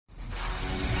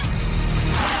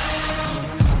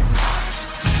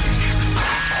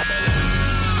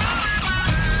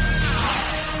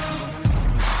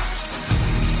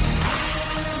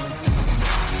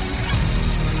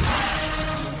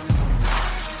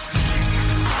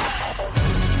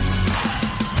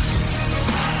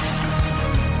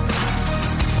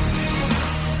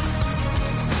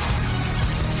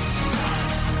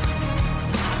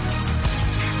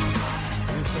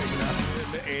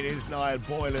Niall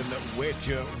boiling with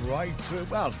you right through,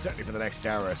 well, certainly for the next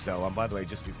hour or so. And by the way,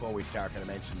 just before we start, can I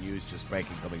mention news just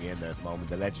breaking coming in there at the moment.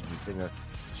 The legendary singer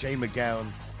Shane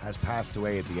MacGowan has passed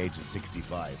away at the age of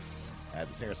 65.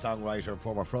 The singer-songwriter and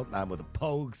former frontman with the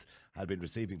Pogues had been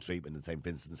receiving treatment in St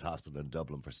Vincent's Hospital in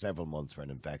Dublin for several months for an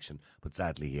infection, but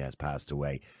sadly he has passed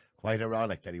away. Quite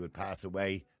ironic that he would pass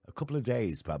away a couple of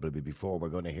days probably before we're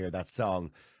going to hear that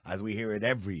song, as we hear it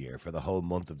every year for the whole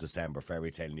month of December, Fairy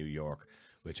Tale New York,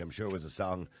 which I'm sure was a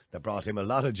song that brought him a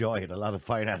lot of joy and a lot of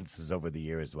finances over the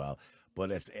year as well.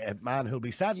 But it's a man who'll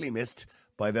be sadly missed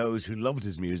by those who loved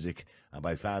his music and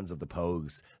by fans of the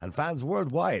Pogues and fans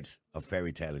worldwide of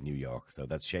Fairy Tale in New York. So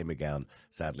that's Shane MacGowan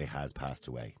sadly has passed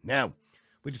away. Now,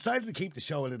 we decided to keep the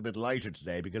show a little bit lighter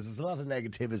today because there's a lot of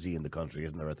negativity in the country,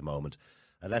 isn't there, at the moment?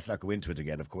 And let's not go into it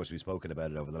again. Of course, we've spoken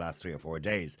about it over the last 3 or 4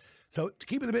 days. So to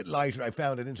keep it a bit lighter, I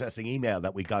found an interesting email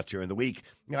that we got during the week.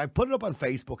 Now, I put it up on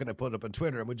Facebook and I put it up on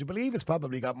Twitter. And would you believe it's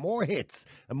probably got more hits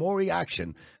and more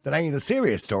reaction than any of the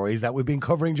serious stories that we've been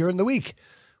covering during the week,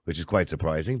 which is quite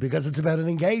surprising because it's about an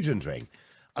engagement ring.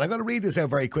 And I'm going to read this out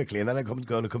very quickly. And then I'm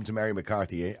going to come to Mary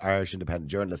McCarthy, Irish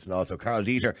independent journalist, and also Carl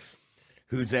Dieter,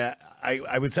 who's,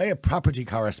 I would say, a property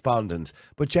correspondent,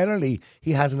 but generally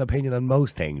he has an opinion on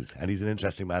most things, and he's an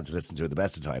interesting man to listen to at the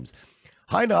best of times.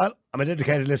 Hi, Niall. I'm a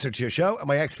dedicated listener to your show, and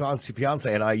my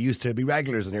ex-fiancé and I used to be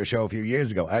regulars on your show a few years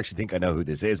ago. I actually think I know who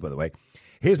this is, by the way.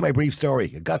 Here's my brief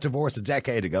story. I got divorced a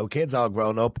decade ago, kids all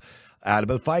grown up, and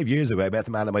about 5 years ago, I met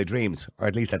the man of my dreams, or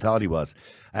at least I thought he was.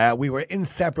 We were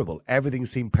inseparable. Everything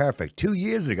seemed perfect. 2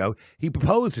 years ago, he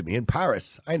proposed to me in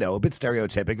Paris. I know, a bit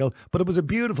stereotypical, but it was a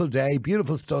beautiful day,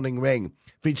 beautiful, stunning ring,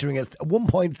 featuring a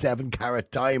 1.7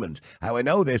 carat diamond. How I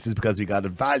know this is because we got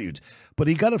it valued, but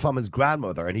he got it from his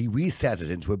grandmother, and he reset it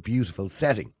into a beautiful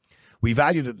setting. We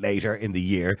valued it later in the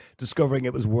year, discovering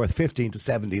it was worth 15 to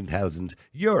 17,000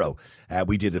 euro.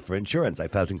 We did it for insurance. I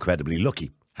felt incredibly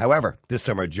lucky. However, this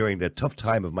summer, during the tough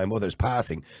time of my mother's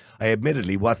passing, I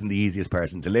admittedly wasn't the easiest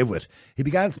person to live with. He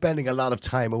began spending a lot of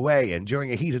time away, and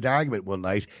during a heated argument one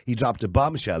night, he dropped a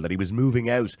bombshell that he was moving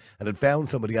out and had found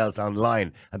somebody else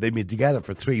online, and they'd been together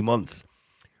for 3 months.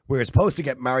 We were supposed to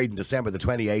get married on December the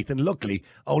 28th, and luckily,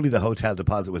 only the hotel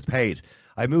deposit was paid.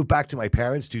 I moved back to my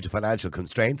parents due to financial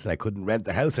constraints, and I couldn't rent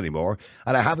the house anymore,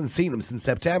 and I haven't seen him since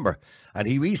September. And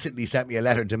he recently sent me a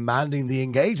letter demanding the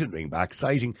engagement ring back,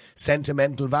 citing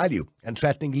sentimental value and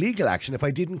threatening legal action if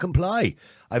I didn't comply.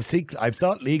 I've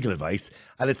sought legal advice,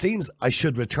 and it seems I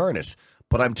should return it,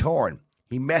 but I'm torn.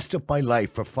 He messed up my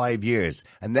life for 5 years,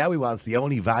 and now he wants the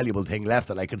only valuable thing left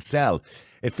that I could sell.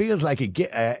 It feels like a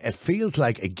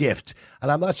gift,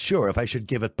 and I'm not sure if I should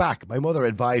give it back. My mother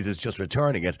advises just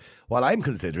returning it, while I'm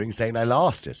considering saying I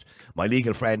lost it. My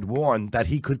legal friend warned that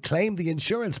he could claim the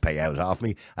insurance payout off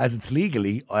me, as it's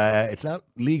not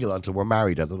legal until we're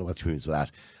married. I don't know what she means with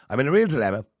that. I'm in a real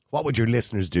dilemma. What would your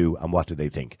listeners do, and what do they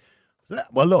think?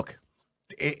 Well, look,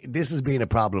 this has been a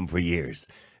problem for years.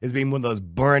 It's been one of those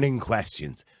burning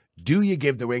questions. Do you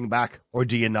give the ring back, or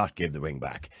do you not give the ring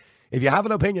back? If you have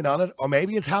an opinion on it, or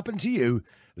maybe it's happened to you,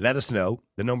 let us know.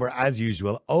 The number, as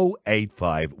usual,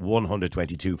 085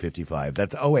 122 55.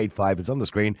 That's 085, it's on the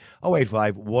screen,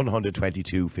 085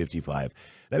 122 55.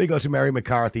 Let me go to Mary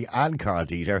McCarthy and Carl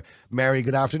Dieter. Mary,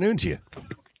 good afternoon to you.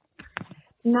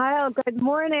 Niall, good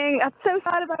morning. That's so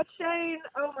sad about Shane.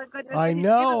 Oh, my goodness. I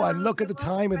know, and look at the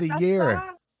time of the year.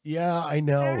 Song. Yeah, I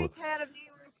know. Fairy Tale of New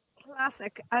York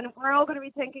classic, and we're all going to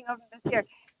be thinking of him this year.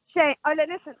 Shane,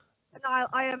 listen. Niall,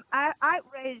 I am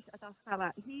outraged at that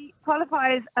fella. He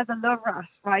qualifies as a love rat,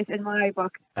 right, in my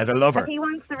book. As a lover? And he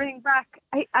wants the ring back.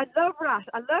 A love rat.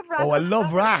 Oh, a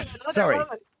love rat. Sorry.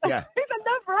 Woman. Yeah. He's a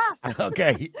love rat.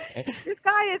 Okay. This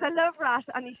guy is a love rat,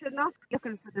 and he should not be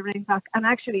looking for the ring back. And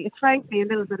actually, it's frankly a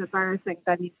little bit embarrassing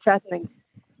that he's threatening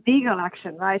legal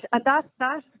action, right? And that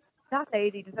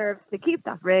lady deserves to keep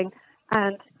that ring.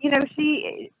 And,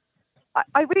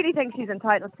 I really think she's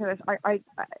entitled to it.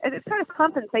 It's kind of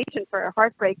compensation for a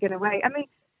heartbreak in a way. I mean,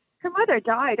 her mother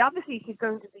died. Obviously, she's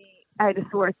going to be out of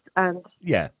sorts, and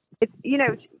yeah, it's you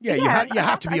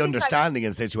have to be understanding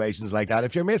in situations like that.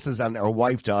 If your missus or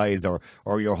wife dies, or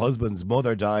your husband's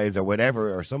mother dies, or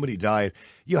whatever, or somebody dies,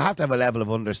 you have to have a level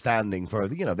of understanding for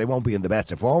they won't be in the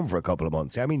best of form for a couple of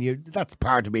months. I mean, that's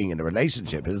part of being in a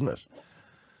relationship, isn't it?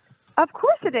 Of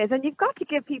course it is, and you've got to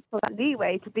give people that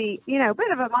leeway to be, a bit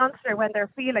of a monster when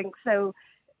they're feeling so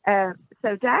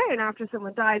down after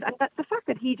someone dies. And the fact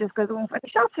that he just goes off and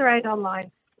shops around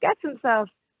online, gets himself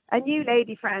a new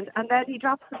lady friend, and then he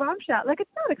drops the bombshell. Like, it's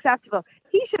not acceptable.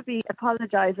 He should be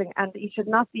apologising, and he should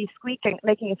not be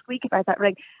making a squeak about that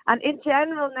ring. And in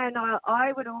general now, Niall,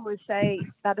 I would always say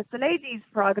that it's the lady's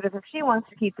prerogative. If she wants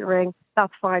to keep the ring,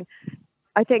 that's fine.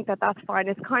 I think that's fine.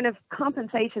 It's kind of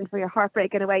compensation for your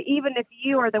heartbreak in a way. Even if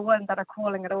you are the one that are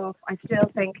calling it off, I still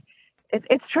think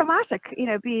it's traumatic,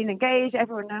 being engaged.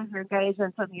 Everyone knows you're engaged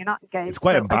and suddenly you're not engaged. It's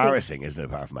quite embarrassing, isn't it,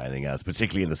 apart from anything else,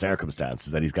 particularly in the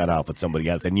circumstances that he's got off with somebody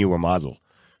else, a newer model.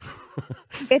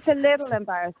 It's a little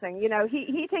embarrassing.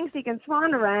 He thinks he can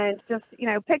swan around, just,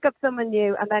 pick up someone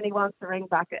new, and then he wants the ring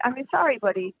back. I mean, sorry,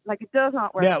 buddy. Like, it does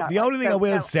not work. Now, the only thing I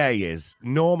will say is,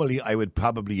 normally I would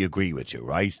probably agree with you,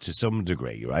 right? To some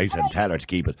degree, right? And tell her to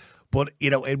keep it. But,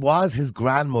 it was his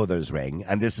grandmother's ring,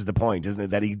 and this is the point, isn't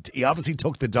it? That he obviously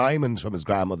took the diamonds from his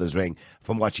grandmother's ring,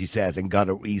 from what she says, and got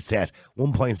it reset.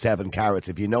 1.7 carats.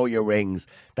 If you know your rings,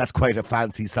 that's quite a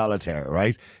fancy solitaire,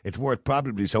 right? It's worth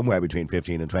probably somewhere between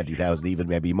 15 and 20,000, even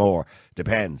maybe more.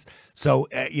 Depends. So,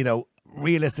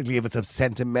 realistically, if it's of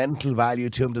sentimental value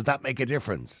to him, does that make a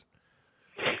difference?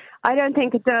 I don't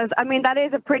think it does. I mean, that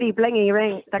is a pretty blingy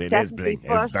ring. It is bling.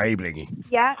 It's very blingy.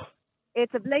 Yeah.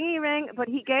 It's a blingy ring, but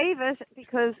he gave it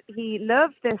because he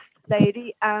loved this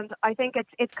lady, and I think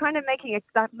it's kind of making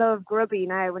that love grubby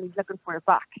now when he's looking for it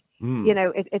back.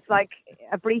 It's like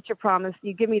a breach of promise.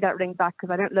 You give me that ring back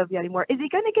because I don't love you anymore. Is he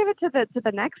going to give it to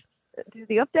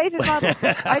the updated model?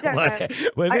 I don't know.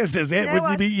 Well, this is it.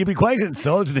 You'd be quite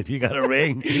insulted if you got a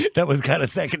ring that was kind of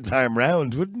second time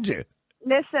round, wouldn't you?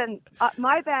 Listen,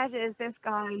 my bet is this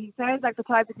guy, he sounds like the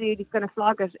type of dude who's going to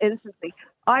flog it instantly.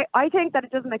 I think that it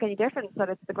doesn't make any difference that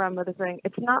it's the grandmother's ring.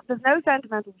 There's no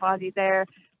sentimental value there.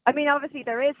 I mean, obviously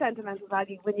there is sentimental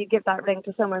value when you give that ring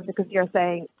to someone because you're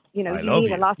saying, you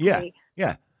mean a lot to me.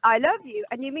 Yeah. I love you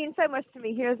and you mean so much to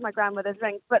me. Here's my grandmother's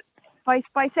ring. But by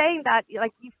saying that,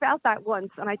 like, you felt that once,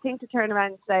 and I think to turn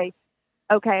around and say,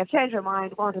 okay, I've changed my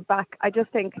mind, want it back. I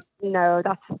just think, no,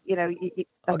 that's,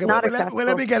 that's not acceptable. Well,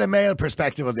 let me get a male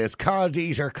perspective of this. Carl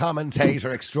Dieter,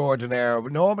 commentator extraordinaire,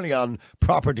 normally on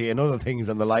property and other things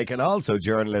and the like, and also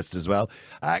journalist as well.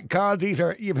 Carl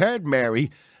Dieter, you've heard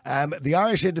Mary. The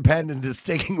Irish Independent is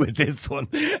sticking with this one.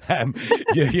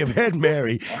 You've heard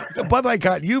Mary. By the way,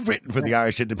 Carl, you've written for the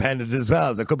Irish Independent as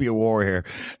well. There could be a war here.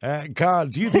 Carl,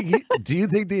 do you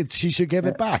think that she should give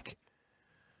it back?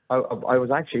 I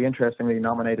was actually interestingly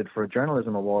nominated for a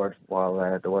journalism award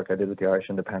while the work I did with the Irish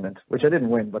Independent, which I didn't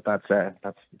win, but that's look,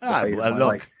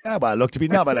 to be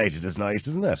nominated is nice,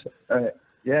 isn't it?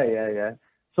 Yeah.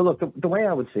 So look, the way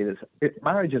I would see this,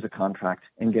 marriage is a contract,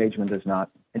 engagement is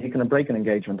not, and you can break an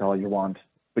engagement all you want,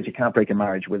 but you can't break a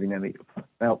marriage willy-nilly.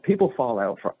 Now, people fall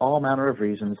out for all manner of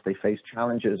reasons. They face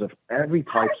challenges of every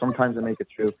type. Sometimes they make it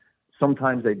through,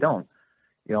 sometimes they don't.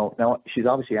 Now she's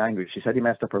obviously angry. She said he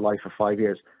messed up her life for 5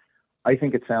 years. I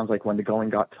think it sounds like when the going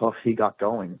got tough, he got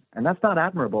going. And that's not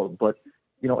admirable, but,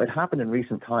 it happened in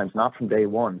recent times, not from day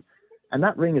one. And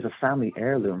that ring is a family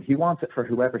heirloom. He wants it for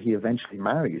whoever he eventually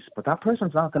marries, but that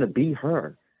person's not going to be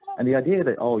her. And the idea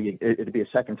that, it'd be a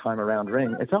second time around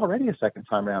ring, it's already a second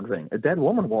time around ring. A dead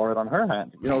woman wore it on her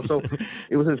hand, so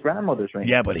it was his grandmother's ring.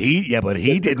 Yeah, but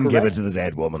he didn't give it to the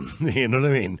dead woman. You know what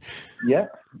I mean? Yeah,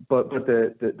 but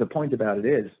the point about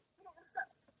it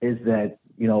is that,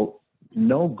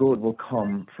 no good will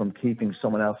come from keeping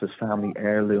someone else's family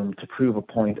heirloom to prove a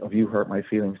point of you hurt my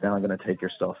feelings, now I'm going to take your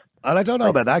stuff. And I don't know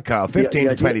about that, Carl. 15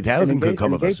 to 20,000 could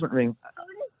come of it. Engagement ring.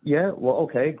 Yeah, well,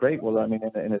 okay, great. Well, I mean,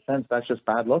 in a sense, that's just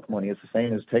bad luck money. It's the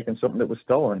same as taking something that was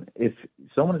stolen. If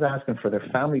someone is asking for their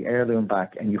family heirloom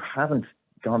back and you haven't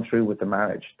gone through with the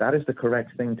marriage, that is the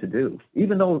correct thing to do.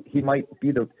 Even though he might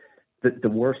be the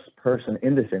worst person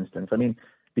in this instance. I mean,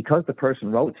 because the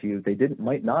person wrote to you,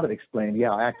 might not have explained,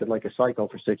 yeah, I acted like a psycho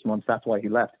for 6 months, that's why he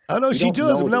left. Oh, no, she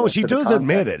does. No, she does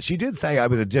admit it. She did say I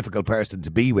was a difficult person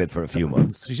to be with for a few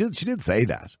months. She did say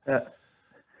that.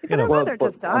 Well,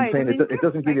 but I'm saying it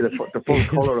doesn't give you the full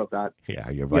colour of that. Yeah,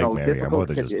 you're right, Mary. Her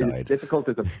mother just died. Difficult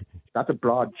that's a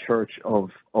broad church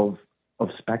of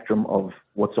spectrum of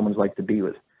what someone's like to be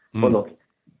with. But look,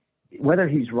 whether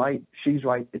he's right, she's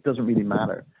right, it doesn't really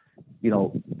matter.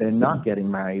 They're not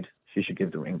getting married. She should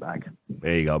give the ring back.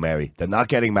 There you go, Mary. They're not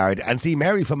getting married. And see,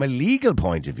 Mary, from a legal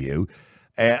point of view,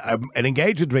 an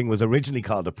engagement ring was originally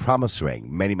called a promise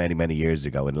ring many, many, many years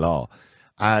ago in law.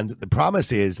 And the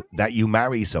promise is that you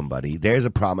marry somebody. There's a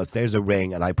promise, there's a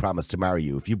ring, and I promise to marry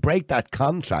you. If you break that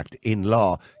contract in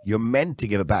law, you're meant to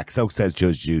give it back. So says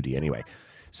Judge Judy, anyway.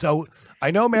 So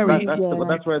I know, Mary.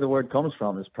 That's where the word comes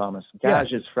from, is promise.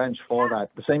 Gage is French for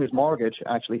that. The same as mortgage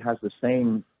actually has the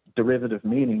same derivative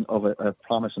meaning of a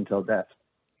promise until death.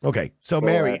 Okay, so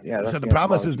Mary, that's so the the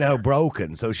promise is etymology. now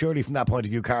broken. So surely from that point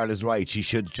of view, Carl is right. She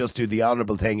should just do the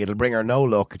honourable thing. It'll bring her no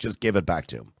luck. Just give it back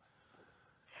to him.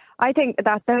 I think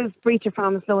that those breach of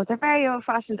promise laws are very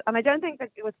old-fashioned, and I don't think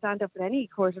that it would stand up in any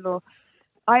court of law.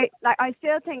 I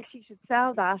still think she should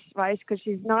sell that, right? Because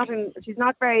she's not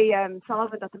very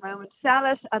solvent at the moment. Sell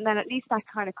it, and then at least that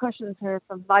kind of cushions her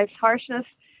from life's harshness,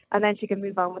 and then she can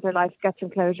move on with her life, get some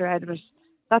closure out of it.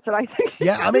 That's what I think.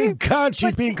 Yeah, I mean, God,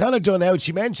 she's been kind of done out.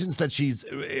 She mentions that she's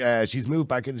moved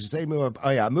back in. Did she say move? Oh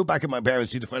yeah, moved back in my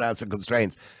parents due to financial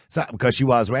constraints, because she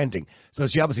was renting. So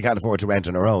she obviously can't afford to rent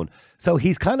on her own. So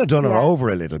he's kind of done her over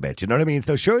a little bit. You know what I mean?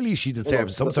 So surely she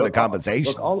deserves some sort of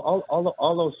compensation. Look,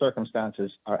 all those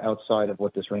circumstances are outside of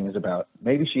what this ring is about.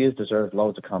 Maybe she is deserved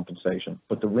loads of compensation,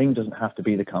 but the ring doesn't have to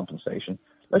be the compensation.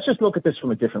 Let's just look at this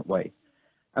from a different way.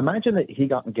 Imagine that he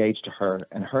got engaged to her,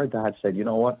 and her dad said, "You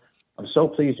know what? I'm so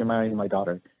pleased you're marrying my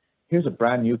daughter. Here's a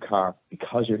brand new car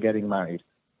because you're getting married."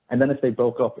 And then if they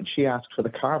broke up and she asked for the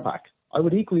car back, I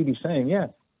would equally be saying, yeah,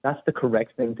 that's the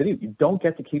correct thing to do. You don't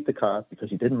get to keep the car because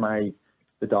you didn't marry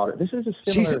the daughter. This is a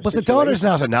similar But the situation. daughter's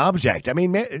not an object. I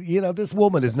mean, this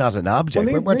woman is not an object.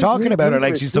 We're talking about her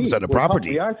like she's some sort of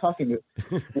property. We are talking.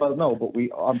 Well, no, but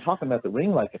I'm talking about the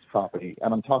ring like it's property,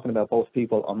 and I'm talking about both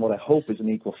people on what I hope is an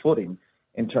equal footing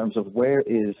in terms of where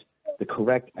is the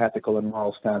correct ethical and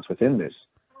moral stance within this.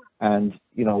 And,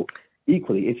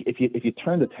 equally, if you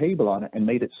turn the table on it and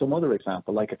made it some other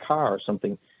example, like a car or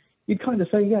something, you'd kind of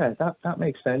say, yeah, that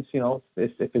makes sense. If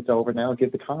it's over now,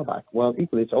 give the car back. Well,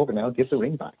 equally, it's over now, give the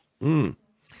ring back.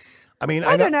 I mean,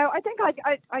 I don't know. I think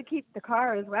I'd keep the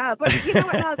car as well. But you know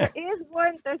what? Now,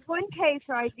 there's one case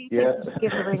where I do think you should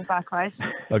give the ring back, right?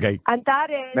 Okay. And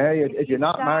that is, Mary, if you're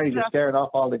not married, you're scaring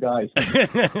off all the guys.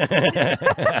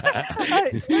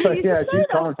 Yeah, she's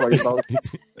coming for you both.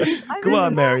 Go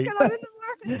on, Mary.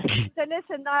 So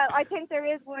listen, Niall, I think there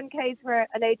is one case where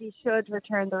a lady should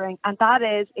return the ring, and that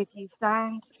is if you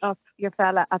stand up your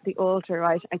fella at the altar,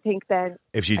 right? I think then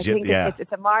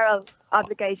it's a moral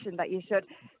obligation that you should,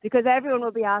 because everyone will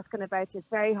be asking about this,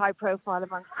 very high profile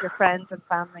amongst your friends and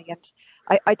family. And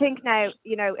I think now,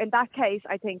 in that case,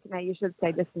 I think now you should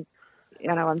say, listen,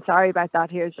 I'm sorry about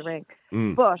that, here's the ring.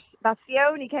 But that's the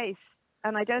only case,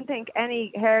 and I don't think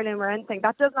any heirloom or anything,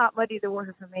 that does not muddy the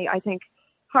water for me. I think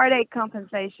heartache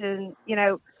compensation,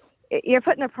 you're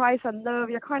putting a price on love.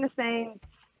 You're kind of saying,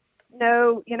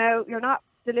 no, you're not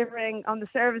delivering on the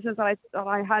services that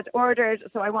I had ordered,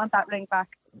 so I want that ring back.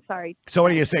 Sorry. So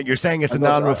what are you saying? You're saying it's a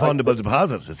non-refundable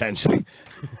deposit, essentially.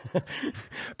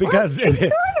 Because,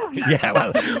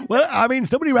 well, I mean,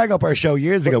 somebody rang up our show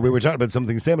years ago. We were talking about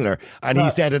something similar, and he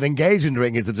said an engagement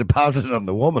ring is a deposit on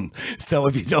the woman. So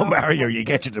if you don't marry her, you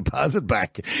get your deposit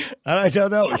back. And I don't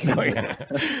know. So,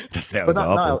 that sounds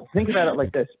awful. No, think about it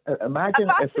like this. Imagine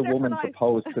if the woman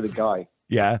proposed to the guy.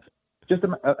 Yeah. Just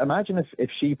imagine if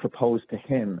she proposed to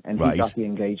him and he got the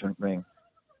engagement ring,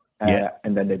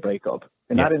 and then they break up.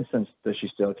 In that instance, does she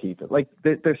still keep it? Like,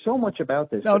 there's so much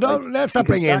about this. No, let's not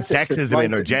bring in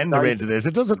sexism or gender into this.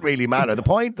 It doesn't really matter. The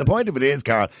point of it is,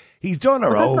 Carl, he's done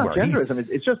her over. Not genderism.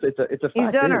 It's a fact.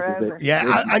 He's done her over.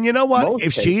 Yeah, and you know what?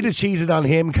 If she'd have cheated on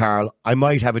him, Carl, I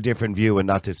might have a different view and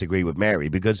not disagree with Mary,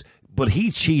 but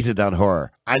he cheated on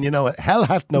her. And you know what? Hell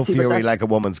hath no fury like a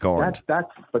woman scorned.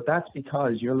 But that's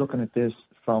because you're looking at this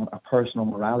from a personal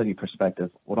morality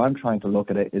perspective. What I'm trying to look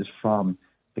at it is from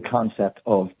the concept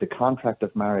of the contract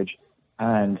of marriage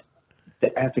and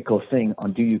the ethical thing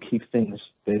on do you keep things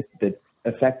that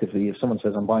effectively, if someone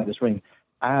says I'm buying this ring,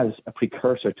 as a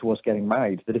precursor to us getting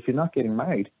married, that if you're not getting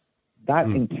married, that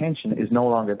intention is no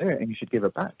longer there and you should give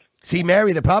it back. See,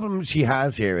 Mary, the problem she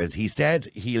has here is he said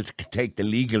he'll take the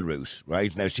legal route,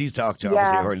 right? Now, she's talked to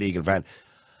obviously her legal friend.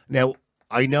 Now,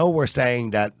 I know we're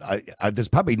saying that there's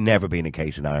probably never been a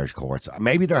case in Irish courts.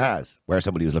 Maybe there has, where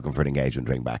somebody was looking for an engagement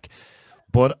ring back.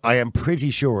 But I am pretty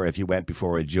sure if you went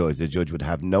before a judge, the judge would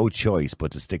have no choice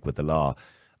but to stick with the law.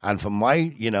 And from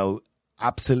my,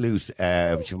 absolute,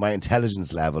 from my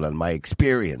intelligence level and my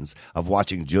experience of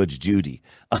watching Judge Judy,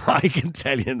 I can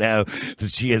tell you now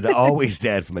that she has always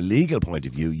said from a legal point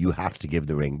of view, you have to give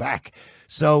the ring back.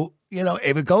 So,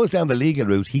 if it goes down the legal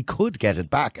route, he could get it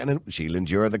back and she'll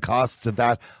endure the costs of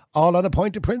that all on a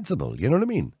point of principle. You know what I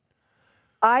mean?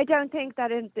 I don't think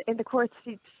that in the courts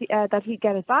that he'd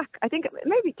get it back. I think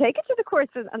maybe take it to the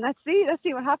courts and let's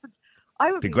see what happens.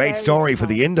 I would be a great story for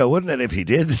the Indo, wouldn't it? If he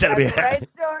did, that'd be a great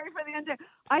story for the Indo.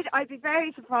 I'd be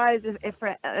very surprised if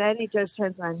any judge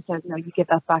turns around and says, "No, you give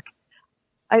that back."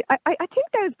 I think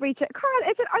those Carl,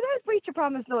 are those breach of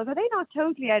promise laws? Are they not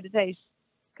totally out of date?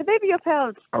 Could they be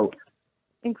upheld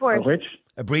in court? Which?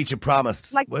 A breach of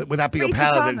promise. Like, Would that be breach of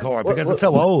upheld in promise. court? Because it's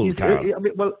so old, Carol. I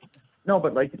mean, well, no,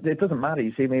 but like it doesn't matter.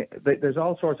 You see, I mean, there's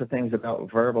all sorts of things about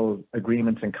verbal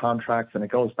agreements and contracts, and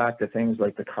it goes back to things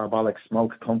like the Carbolic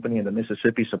Smoke Company and the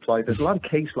Mississippi Supply. There's a lot of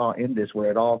case law in this where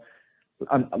it all,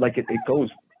 like it goes.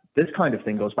 This kind of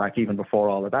thing goes back even before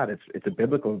all of that. It's a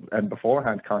biblical and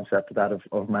beforehand concept of that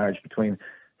of marriage between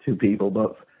two people.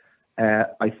 But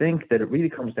I think that it really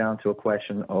comes down to a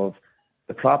question of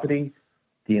the property,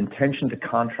 the intention to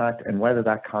contract, and whether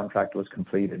that contract was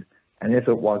completed. And if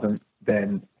it wasn't,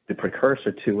 then the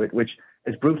precursor to it, which,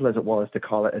 as brutal as it was to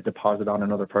call it a deposit on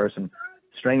another person,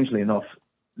 strangely enough,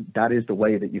 that is the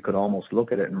way that you could almost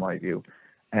look at it, in my view.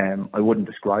 I wouldn't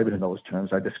describe it in those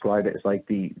terms. I describe it as like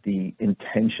the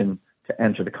intention to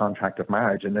enter the contract of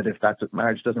marriage, and that if that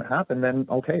marriage doesn't happen, then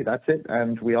okay, that's it,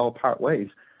 and we all part ways.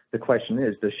 The question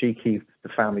is, does she keep the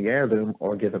family heirloom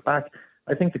or give it back?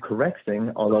 I think the correct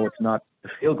thing, although it's not the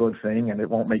feel-good thing, and it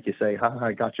won't make you say, ha,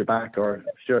 I got your back, or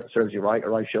sure, serves you right,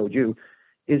 or I showed you,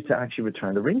 is to actually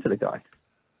return the ring to the guy.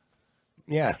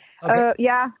 Yeah. Okay.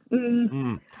 Yeah.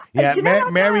 Yeah,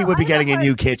 Mary would be I getting a know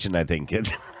new kitchen, I think,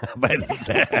 by the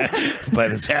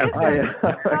sounds.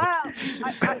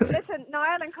 Listen,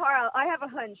 Niall and Carl, I have a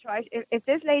hunch, right? If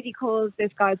this lady calls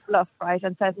this guy's bluff, right,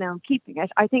 and says, no, I'm keeping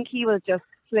it, I think he will just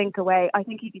slink away. I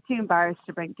think he'd be too embarrassed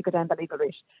to go down the legal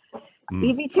route.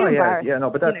 He'd be too embarrassed. Yeah, no,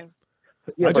 but that's...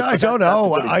 You know. I don't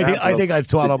know. I think I'd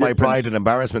swallow my pride and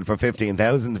embarrassment for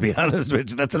 15,000. To be honest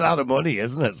with you, that's a lot of money,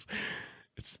 isn't it?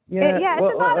 It's it's a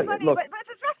lot of money, but it's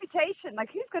his reputation. Like,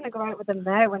 who's going to go out with him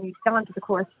now when he's gone to the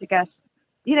courts to get?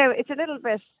 You know, it's a little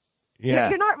bit. Yeah.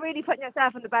 You're not really putting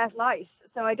yourself in the best light.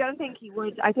 So I don't think he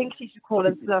would. I think she should call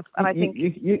his bluff. And I think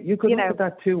you could look at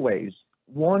that two ways.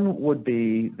 One would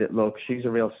be that, look, she's a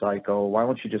real psycho. Why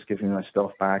won't you just give me my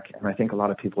stuff back? And I think a lot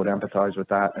of people would empathize with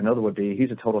that. Another would be,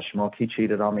 he's a total schmuck. He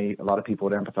cheated on me. A lot of people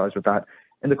would empathize with that.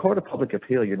 In the court of public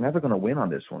appeal, you're never going to win on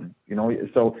this one. You know,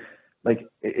 so like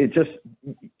it just,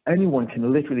 anyone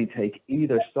can literally take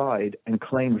either side and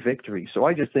claim victory. So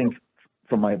I just think,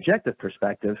 from my objective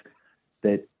perspective,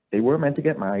 that they were meant to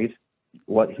get married.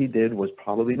 What he did was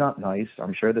probably not nice.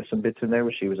 I'm sure there's some bits in there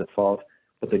where she was at fault.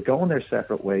 But they go in their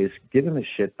separate ways, give him his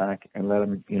shit back, and let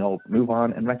him, move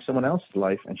on and wreck someone else's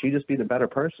life, and she just be the better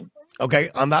person. Okay,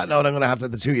 on that note, I'm going to have to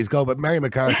let the two of you go. But Mary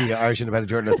McCarthy, Irish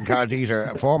independent journalist, and Carl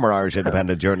Dieter, former Irish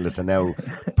independent journalist, and now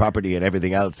property and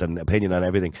everything else, and opinion on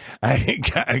everything.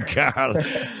 Carl,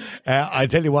 I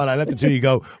tell you what, I let the two of you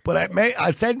go. But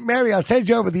I'll send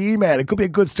you over the email. It could be a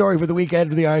good story for the weekend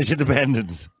of the Irish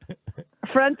Independents.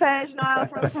 Front page, Niall,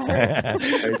 front page.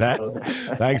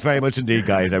 Thanks very much indeed,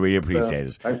 guys. I really appreciate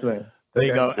it. Thanks, man. There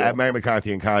you go, Mary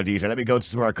McCarthy and Carl Dieter. Let me go to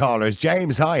some more callers.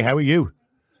 James, hi, how are you?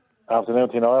 Afternoon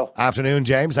to you, Niall. Afternoon,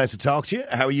 James. Nice to talk to you.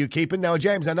 How are you keeping? Now,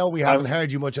 James, I know we haven't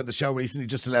heard you much on the show recently,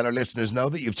 just to let our listeners know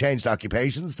that you've changed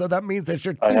occupations, so that means that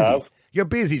you're busy. I have. You're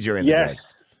busy during the day. Yes,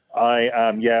 I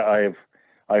am. Yeah,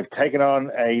 I've taken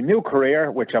on a new career,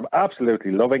 which I'm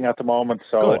absolutely loving at the moment.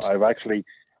 So Good.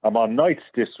 I'm on nights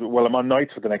I'm on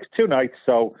nights for the next 2 nights,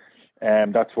 so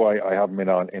that's why I haven't been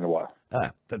on in a while.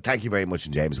 Thank you very much,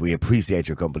 James. We appreciate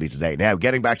your company today. Now,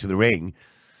 getting back to the ring,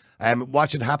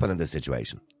 what should happen in this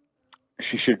situation?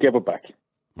 She should give it back.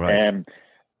 Right.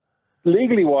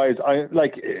 Legally wise, I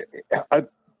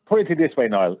put it to this way,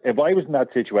 Niall. If I was in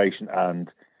that situation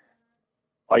and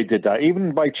I did that,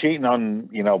 even by cheating on,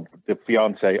 the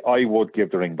fiancé, I would give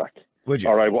the ring back. Would you?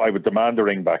 Or I would demand the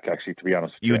ring back, actually, to be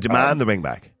honest. You would demand the ring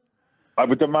back? I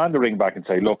would demand the ring back and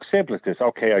say, look, simple as this.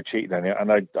 Okay, I cheated on you.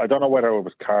 And I don't know whether it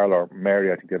was Carl or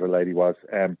Mary, I think the other lady was,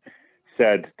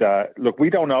 said that, look,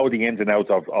 we don't know the ins and outs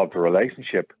of the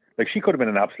relationship. Like, she could have been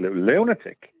an absolute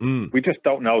lunatic. We just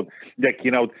don't know. Like,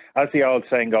 as the old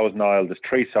saying goes, Niall, there's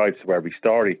 3 sides to every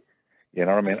story. You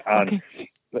know what I mean? And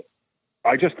if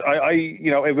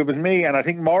it was me, and I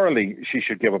think morally she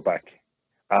should give it back.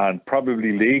 And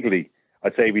probably legally,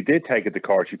 I'd say if he did take it to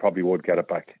court, she probably would get it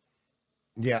back.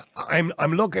 Yeah,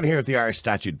 I'm looking here at the Irish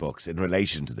statute books in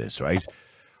relation to this, right?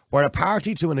 Where a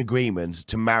party to an agreement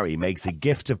to marry makes a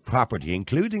gift of property,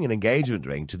 including an engagement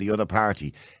ring, to the other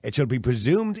party, it shall be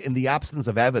presumed in the absence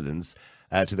of evidence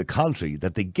to the contrary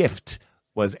that the gift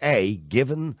was A,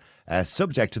 given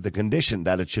subject to the condition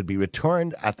that it should be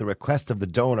returned at the request of the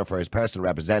donor for his personal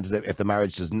representative if the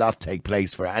marriage does not take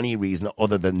place for any reason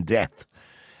other than death.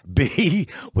 B,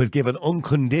 was given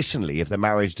unconditionally if the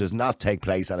marriage does not take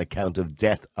place on account of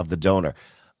death of the donor.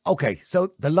 Okay,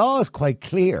 so the law is quite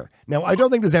clear. Now, I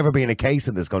don't think there's ever been a case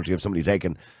in this country of somebody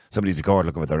taking somebody to court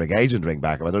looking for their engagement ring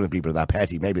back. I don't think people are that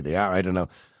petty. Maybe they are, I don't know.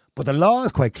 But the law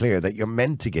is quite clear that you're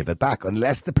meant to give it back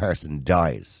unless the person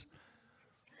dies.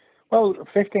 Well,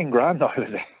 15 grand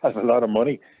is a lot of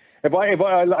money. If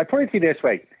I put it to you this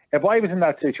way, if I was in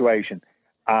that situation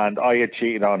and I had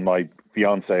cheated on my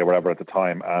fiancée or whatever at the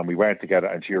time, and we weren't together,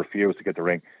 and she refused to get the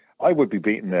ring, I would be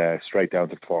beaten straight down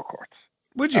to the forecourts.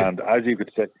 Would you? And as you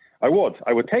could say, I would.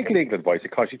 I would take legal advice.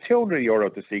 It costs you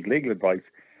 €200 to seek legal advice.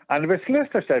 And if a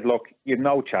solicitor said, "Look, you've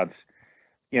no chance,"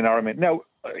 you know what I mean. Now,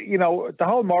 the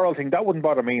whole moral thing, that wouldn't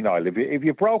bother me, Niall. If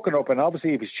you've broken up, and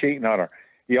obviously if he's cheating on her,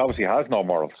 he obviously has no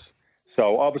morals.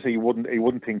 So obviously he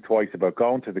wouldn't think twice about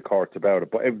going to the courts about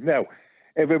it. But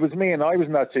if it was me and I was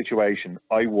in that situation,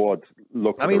 I would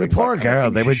look. I mean, the poor girl.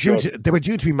 They were due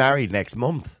to be married next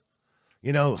month.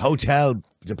 Hotel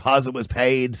deposit was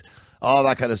paid, all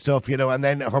that kind of stuff. And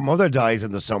then her mother dies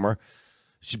in the summer.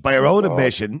 By her own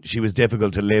admission, she was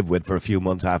difficult to live with for a few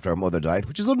months after her mother died,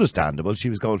 which is understandable. She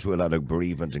was going through a lot of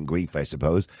bereavement and grief, I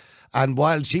suppose. And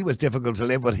while she was difficult to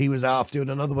live with, he was off doing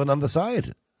another one on the side.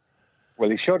 Well,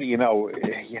 he should, you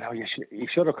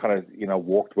should have kind of,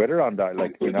 worked with her on that.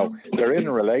 Like, they're in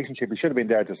a relationship. He should have been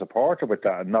there to support her with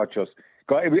that, and not just.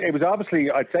 It was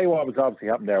obviously, I'd say, what was obviously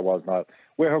happening there was not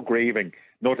with her grieving.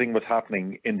 Nothing was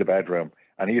happening in the bedroom,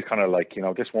 and he's kind of like,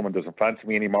 this woman doesn't fancy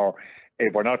me anymore.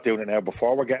 If we're not doing it now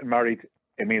before we're getting married,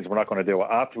 it means we're not going to do it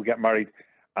after we get married.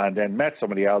 And then met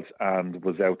somebody else and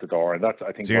was out the door. And that's,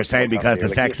 I think. So you're saying because the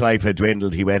sex life had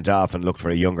dwindled, he went off and looked for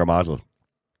a younger model.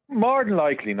 More than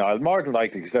likely, Niall. More than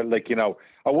likely,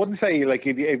 I wouldn't say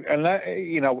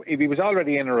if he was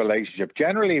already in a relationship.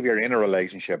 Generally, if you're in a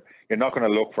relationship, you're not going to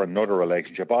look for another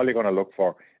relationship. All you're going to look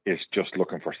for is just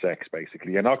looking for sex.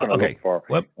 Basically, you're not going to look for.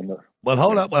 Well,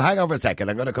 hold on. Well, hang on for a second.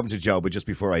 I'm going to come to Joe, but just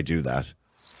before I do that,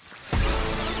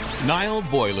 Niall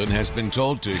Boylan has been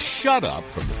told to shut up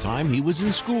from the time he was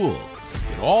in school.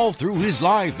 And all through his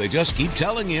life, they just keep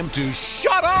telling him to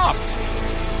shut up.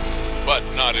 But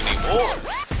not anymore.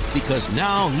 Because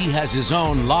now he has his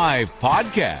own live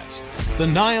podcast, the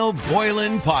Niall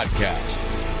Boylan Podcast.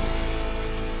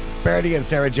 Bertie and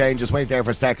Sarah Jane, just wait there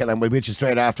for a second and we'll meet you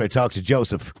straight after I talk to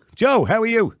Joseph. Joe, how are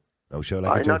you? No show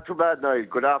like not too bad, Niall.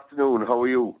 Good afternoon. How are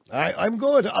you? I'm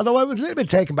good. Although I was a little bit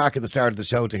taken back at the start of the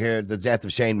show to hear the death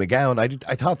of Shane MacGowan.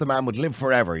 I thought the man would live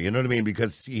forever, you know what I mean?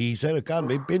 Because he said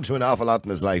he'd been through an awful lot in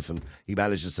his life and he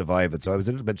managed to survive it. So I was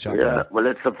a little bit shocked. Yeah, well,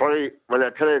 I tell you,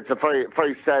 it's a very,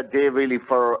 very sad day really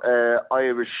for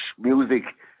Irish music.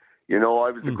 I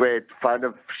was a great fan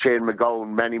of Shane MacGowan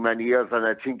many, many years, and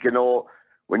I think,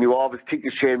 when you always think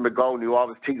of Shane MacGowan, you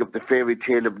always think of the fairy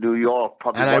tale of New York.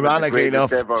 And ironically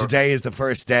enough, today is the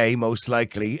first day, most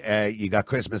likely. You got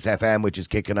Christmas FM, which is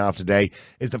kicking off today,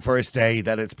 is the first day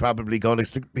that it's probably going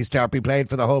to start be played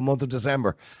for the whole month of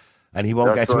December. And he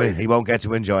won't he won't get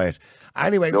to enjoy it.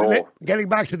 Anyway, getting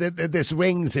back to this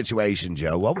ring situation,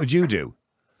 Joe, what would you do?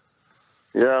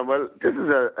 Yeah, well, this is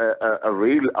a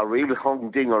real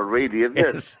hung ding already, isn't it?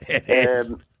 Yes, it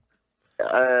is.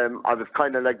 I was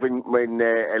kind of like when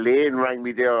Elaine rang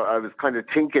me there, I was kind of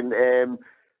thinking,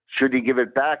 should he give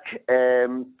it back?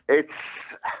 It's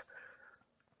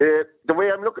the way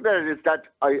I'm looking at it is that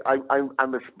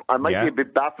I might be a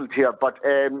bit baffled here, but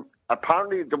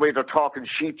apparently the way they're talking,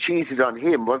 she cheated on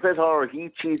him, was it, or he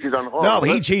cheated on her? No,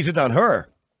 he cheated on her.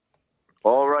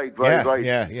 All right.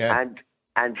 Yeah.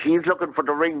 And he's looking for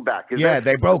the ring back, is Yeah, it?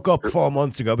 they broke up 4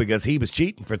 months ago because he was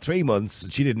cheating for 3 months.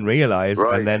 She didn't realise.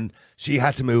 Right. And then she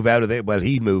had to move out of it. Well,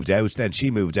 he moved out. Then she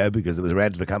moved out because it was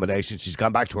rented accommodation. She's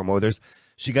gone back to her mother's.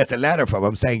 She gets a letter from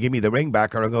him saying, give me the ring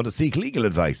back or I'm going to seek legal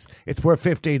advice. It's worth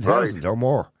 $15,000 or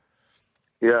more.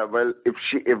 Yeah, well,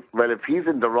 if he's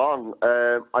in the wrong,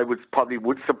 I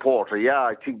would support her. Yeah,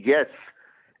 I think, yes,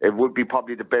 it would be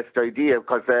probably the best idea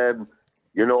because...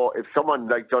 if someone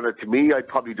done it to me, I'd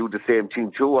probably do the same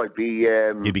thing too. I'd be...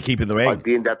 You'd be keeping the ring? I'd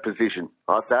be in that position.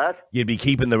 What's that? You'd be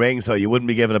keeping the ring, so you wouldn't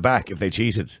be giving it back if they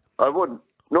cheated? I wouldn't.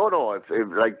 No. If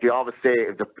they always say,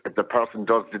 if the person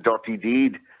does the dirty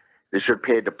deed, they should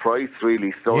pay the price,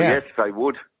 really. So, yes, I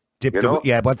would.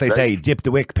 What they say, dip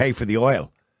the wick, pay for the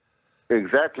oil.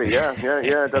 Exactly, yeah.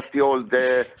 That's the old...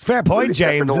 it's a fair point,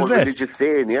 James, isn't it? Religious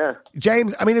saying, yeah.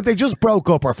 James, I mean, if they just broke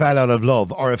up or fell out of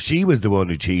love, or if she was the one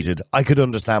who cheated, I could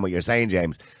understand what you're saying,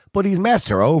 James. But he's messed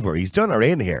her over. He's done her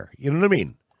in here. You know what I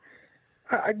mean?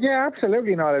 Yeah,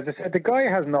 absolutely not. As I said, the guy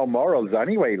has no morals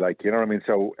anyway, you know what I mean?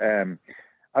 So,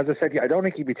 as I said, I don't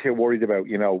think he'd be too worried about,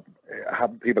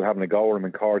 people having a go at him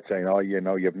in court saying,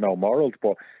 you have no morals.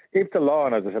 But if the law,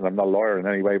 and as I said, I'm not a lawyer in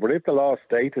any way, but if the law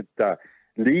stated that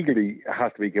legally it has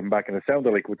to be given back, and it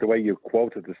sounded like with the way you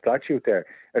quoted the statute there,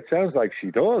 it sounds like she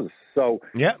does. So,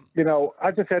 as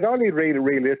I said, all you really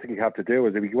realistically have to do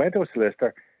is if you went to a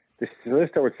solicitor, the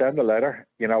solicitor would send a letter.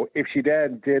 If she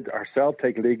then did herself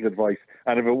take legal advice,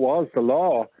 and if it was the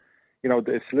law, you know,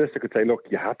 the solicitor could say, look,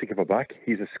 you have to give it back.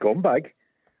 He's a scumbag,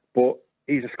 but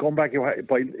he's a scumbag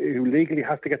who legally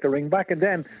has to get the ring back. And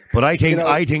then, but I think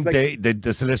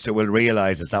the solicitor will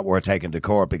realise it's not worth taking to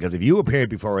court, because if you appeared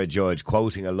before a judge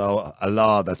quoting a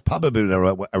law that's probably been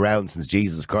around since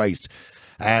Jesus Christ,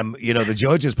 you know, the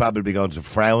judge is probably going to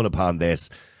frown upon this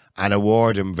and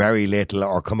award him very little,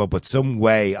 or come up with some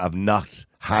way of not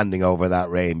handing over that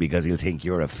ring, because he'll think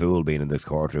you're a fool being in this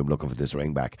courtroom looking for this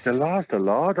ring back. The law's the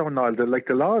law, though, Niall.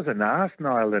 The law's an ass,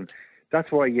 Niall, and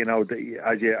that's why, you know,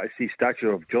 I see statute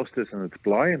of justice and it's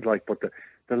blind, like, but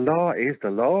the law is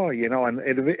the law, you know, and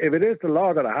if it is the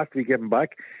law that it has to be given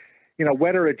back, you know,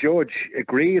 whether a judge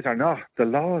agrees or not, the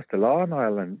law is the law,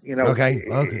 Niall, and, you know... Okay,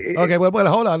 well,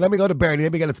 hold on, let me go to Bernie,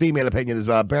 let me get a female opinion as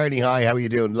well. Bernie, hi, how are you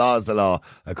doing? Law's the law,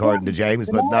 according to James,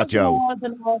 but not Joe.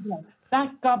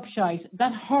 That gobshite,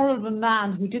 that horrible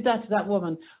man who did that to that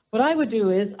woman, what I would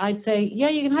do is, I'd say, yeah,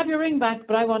 you can have your ring back,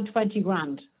 but I want 20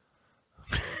 grand.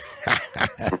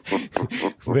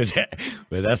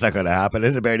 Well, that's not going to happen,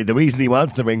 is it, Bernie? The reason he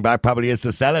wants the ring back probably is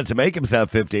to sell it to make himself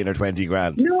 15 or 20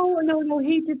 grand. No.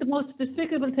 He did the most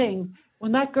despicable thing.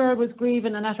 When that girl was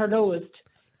grieving and at her lowest,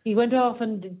 he went off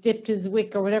and dipped his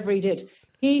wick or whatever he did.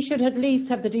 He should at least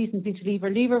have the decency to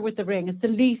leave her with the ring. It's the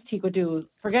least he could do.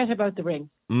 Forget about the ring.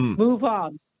 Move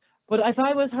on. But if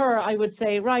I was her, I would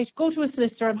say, right, go to a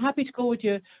solicitor. I'm happy to go with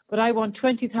you, but I want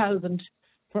 20,000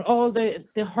 for all the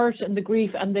hurt and the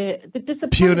grief and the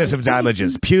disappointment.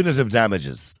 Punitive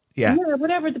damages. Yeah,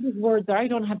 whatever the big words are. I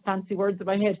don't have fancy words in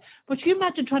my head. But you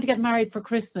imagine trying to get married for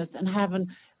Christmas and having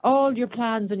all your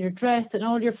plans and your dress and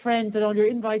all your friends and all your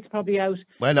invites probably out.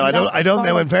 Well, no, I don't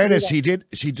know. In fairness, she did.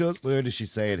 Where does she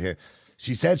say it here?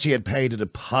 She said she had paid a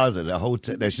deposit, a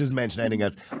hotel. No, she doesn't mention anything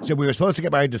else. She said we were supposed to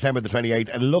get married December the 28th,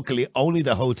 and luckily only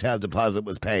the hotel deposit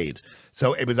was paid.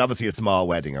 So it was obviously a small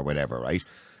wedding or whatever, right?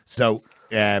 So,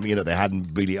 you know, they hadn't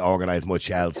really organised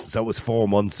much else. So it was 4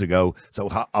 months ago. So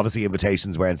obviously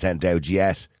invitations weren't sent out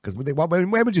yet. Because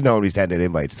when would you normally send out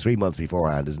invites? 3 months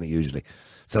beforehand, isn't it, usually?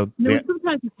 So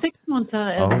sometimes it's 6 months.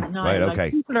 Right, okay.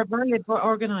 Like, people are very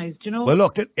organised, you know. Well,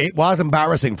 look, it was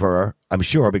embarrassing for her, I'm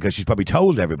sure, because she's probably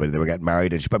told everybody they were getting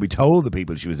married, and she probably told the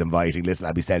people she was inviting, listen,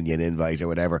 I'll be sending you an invite or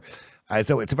whatever.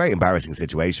 So it's a very embarrassing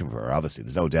situation for her, obviously.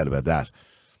 There's no doubt about that.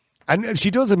 And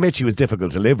she does admit she was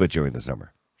difficult to live with during the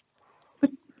summer.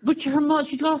 But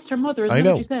she'd lost her mother, I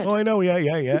know. What you said? Oh, I know, yeah.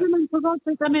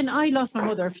 I mean, I lost my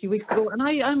mother a few weeks ago, and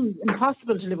I'm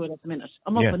impossible to live with at the minute.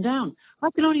 I'm up and down. I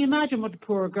can only imagine what the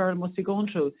poor girl must be going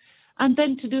through. And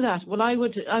then to do that, well, I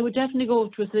would definitely go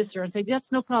to a solicitor and say, that's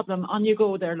no problem, on you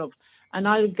go there, love. And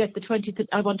I'll get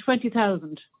I want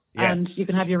 20,000, and you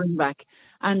can have your ring back.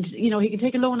 And, you know, he can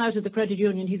take a loan out of the credit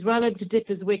union. He's well able to dip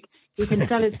his wick. He can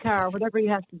sell his car, whatever he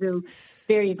has to do.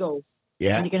 There you go.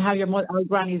 Yeah. And you can have your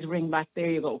granny's ring back. There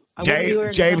you go.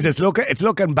 James, it's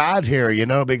looking bad here, you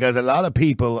know, because a lot of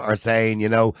people are saying, you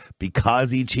know, because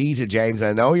he cheated, James.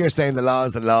 I know you're saying the law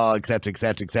is the law, etc.,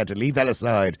 etc., etc. Leave that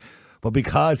aside. But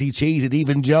because he cheated,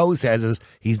 even Joe says it,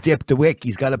 he's dipped the wick.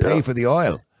 He's got to pay for the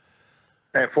oil.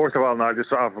 First of all, now,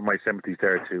 just offer my sympathies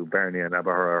there to Bernie and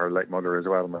about her late mother as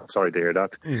well. I'm sorry to hear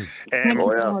that.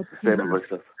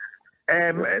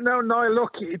 No,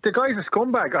 look, the guy's a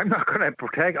scumbag. I'm not going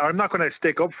to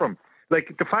stick up for him.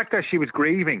 Like, the fact that she was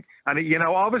grieving, and, you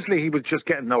know, obviously he was just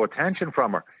getting no attention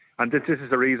from her. And this is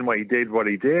the reason why he did what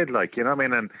he did, like, you know what I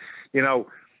mean? And, you know,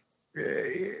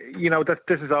 that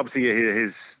this is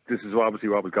obviously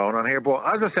what was going on here. But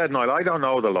as I said, Niall, I don't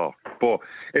know the law. But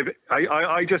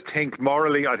I just think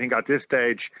morally, I think at this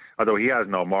stage, although he has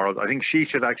no morals, I think she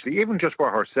should actually, even just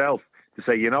for herself, to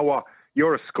say, you know what?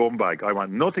 You're a scumbag. I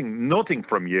want nothing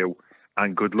from you,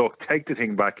 and good luck. Take the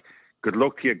thing back. Good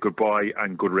luck to you. Goodbye,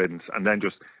 and good riddance. And then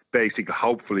just basically,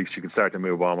 hopefully, she can start to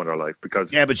move on with her life. Because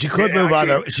but she could move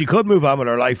on. She could move on with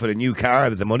her life with a new car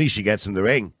with the money she gets from the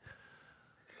ring.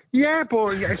 Yeah,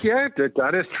 but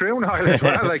that is true, Niall, as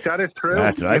well. Like, that is true.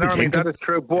 That's what I mean. That is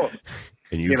true. But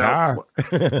a new car.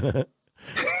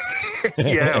 Actually,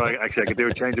 I could do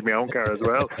a change in my own car as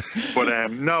well.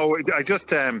 But no, I just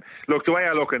look. The way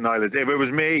I look at Niall is, if it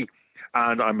was me,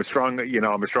 and I'm a strong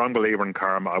believer in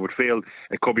karma, I would feel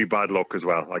it could be bad luck as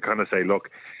well. I kind of say, look,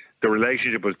 the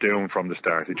relationship was doomed from the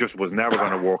start. It just was never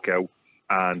going to work out,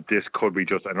 and this could be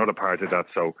just another part of that.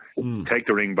 So take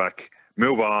the ring back,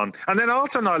 move on, and then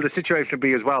also, Niall, the situation would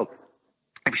be as well,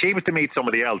 if she was to meet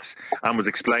somebody else and was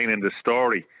explaining the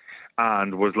story,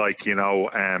 and was like,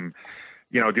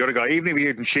 the other guy, even if he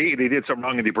didn't cheat, he did something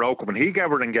wrong and he broke up, and he gave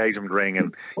her an engagement ring,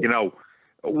 and, you know,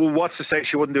 what's to say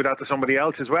she wouldn't do that to somebody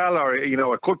else as well? Or, you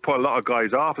know, it could put a lot of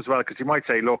guys off as well, because you might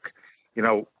say, look, you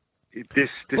know, this.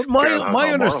 But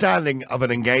my understanding of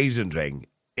an engagement ring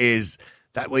is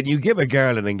that when you give a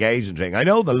girl an engagement ring, I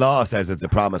know the law says it's a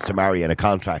promise to marry and a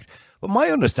contract, but my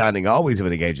understanding always of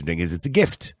an engagement ring is it's a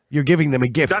gift. You're giving them a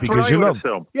gift because you love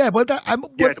them. Yeah, but,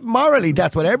 but morally,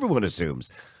 that's what everyone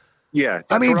assumes. Yeah.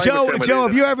 I mean, Joe,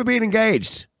 have you ever been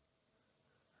engaged?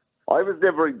 I was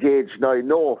never engaged.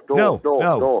 No.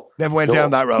 Never went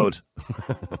down that road.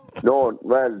 No,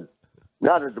 well,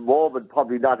 not at the moment.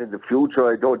 Probably not in the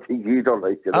future. I don't think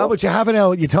either. Oh, but you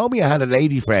haven't. You told me I had a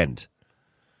lady friend.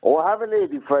 Oh, I have a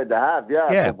lady friend. I have,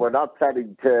 yeah. But we're not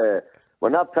planning to. We're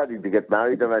not planning to get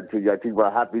married or anything. I think we're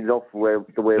happy enough the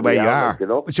way we are.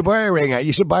 But you buy a ring.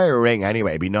 You should buy her a ring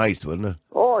anyway. It'd be nice, wouldn't it?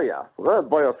 Oh yeah. Well, I'll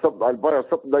buy her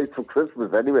something nice for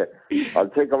Christmas anyway. I'll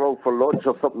take her out for lunch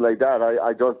or something like that.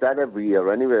 I do that every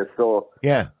year anyway. So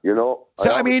yeah,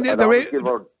 So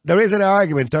there is an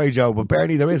argument. Sorry, Joe, but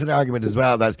Bernie, there is an argument as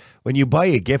well that when you buy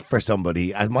a gift for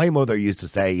somebody, as my mother used to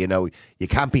say, you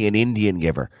can't be an Indian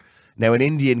giver. Now, an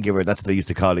Indian giver, that's what they used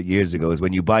to call it years ago, is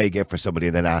when you buy a gift for somebody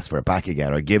and then ask for it back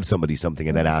again, or give somebody something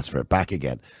and then ask for it back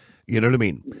again. You know what I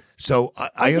mean? So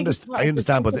I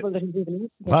understand, but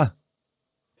what?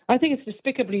 I think it's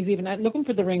despicable he's even looking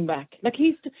for the ring back. Like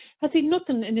has he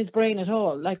nothing in his brain at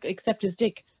all, like except his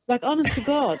dick? Like, honest to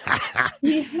God,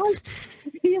 he has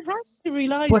to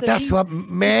realise. But that's what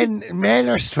men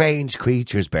are strange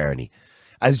creatures, Bernie.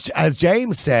 As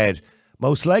James said.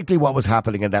 Most likely what was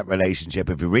happening in that relationship,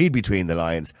 if you read between the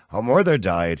lines, her mother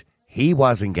died, he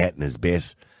wasn't getting his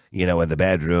bit, in the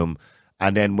bedroom,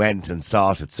 and then went and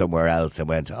sought it somewhere else and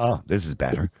went, oh, this is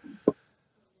better.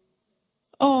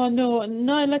 Oh, no,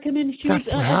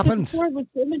 that's what happened.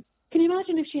 Can you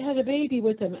imagine if she had a baby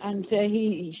with him and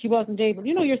she wasn't able,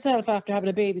 yourself after having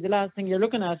a baby, the last thing you're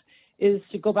looking at is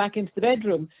to go back into the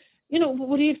bedroom.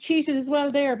 Would he have cheated as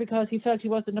well there because he felt he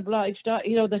wasn't obliged? That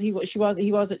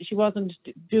she wasn't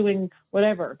doing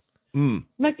whatever.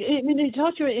 Like, I mean, he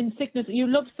taught you in sickness. You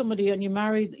love somebody and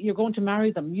you're going to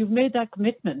marry them. You've made that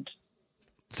commitment.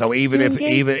 So even if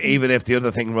the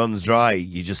other thing runs dry,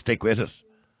 you just stick with it.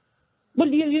 Well,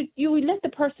 you let the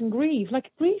person grieve.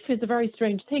 Like, grief is a very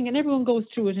strange thing, and everyone goes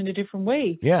through it in a different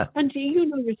way. Yeah. And you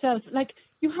know yourself, like,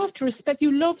 you have to respect,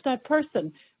 you love that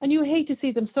person, and you hate to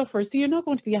see them suffer, so you're not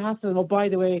going to be a hassle. Oh, by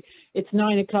the way, it's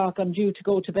 9 o'clock, I'm due to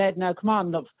go to bed now, come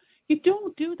on, love. You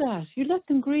don't do that. You let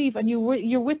them grieve, and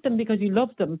you're with them because you love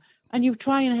them, and you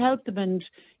try and help them and,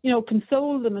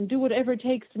 console them and do whatever it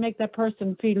takes to make that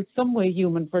person feel some way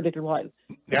human for a little while.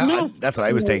 Yeah, that's what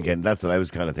I was thinking. That's what I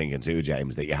was kind of thinking too,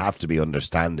 James, that you have to be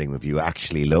understanding if you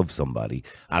actually love somebody.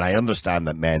 And I understand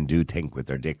that men do think with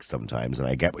their dicks sometimes, and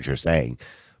I get what you're saying.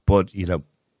 But,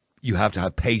 you have to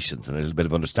have patience and a little bit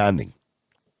of understanding.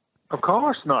 Of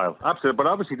course, Niall, absolutely. But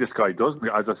obviously, this guy doesn't.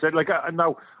 As I said,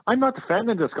 now I'm not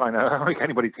defending this guy. Now, I don't think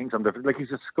anybody thinks I'm defending. Like,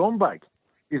 he's a scumbag.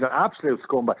 He's an absolute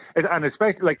scumbag, and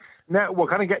especially now we're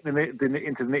kind of getting into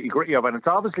the nitty gritty of it. And it's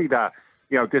obviously that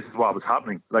this is what was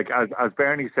happening. Like as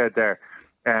Bernie said there,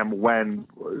 when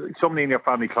somebody in your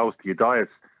family close to you dies,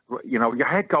 your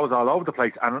head goes all over the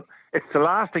place, and it's the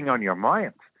last thing on your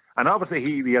mind. And obviously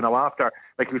he, after,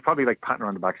 he was probably patting her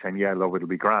on the back saying, yeah, love, it'll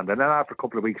be grand. And then after a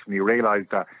couple of weeks when he realised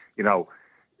that,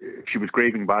 she was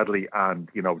grieving badly and,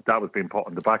 that was being put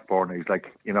on the back burner, he's like,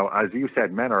 as you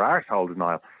said, men are arseholes,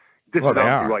 Niall. This is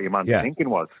obviously what your man's thinking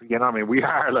was. We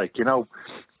are,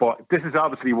 but this is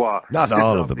obviously what... Not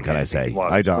all of them, can I say?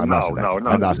 I'm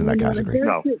not in that category.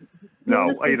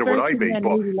 No, either would I be,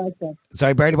 but...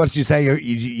 Sorry, Bernie, what did you say?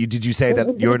 Did you say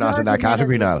that you're not in that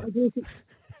category now?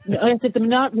 I said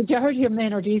the majority of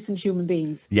men are decent human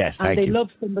beings. Yes, thank you. And they love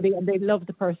somebody and they love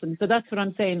the person. So that's what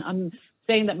I'm saying. I'm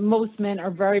saying that most men are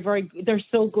very, very... They're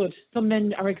so good. Some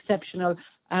men are exceptional.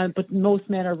 But most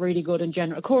men are really good in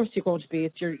general. Of course, you're going to be.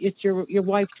 It's your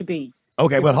wife to be.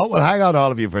 Okay, well, hang on,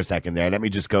 all of you, for a second there. Let me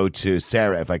just go to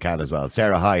Sarah if I can as well.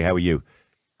 Sarah, hi. How are you?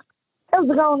 How's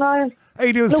it going, Niall? How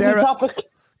you doing, Sarah? Topic.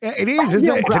 Yeah, it is, isn't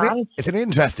it? It's an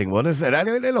interesting one, isn't it?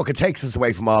 Anyway, look, it takes us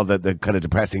away from all the kind of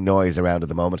depressing noise around at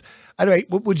the moment. Anyway,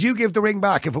 would you give the ring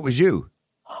back if it was you?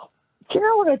 Do you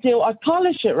know what I'd do? I'd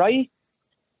polish it, right?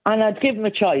 And I'd give him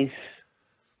a choice.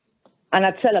 And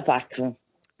I'd sell it back to him.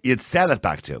 You'd sell it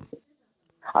back to him?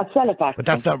 I'd sell it back but to him. But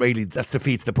that's not really... That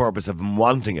defeats the purpose of him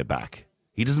wanting it back.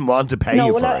 He doesn't want to pay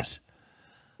you for it.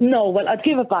 No, well, I'd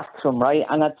give it back to him, right?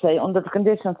 And I'd say, under the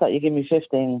conditions that you give me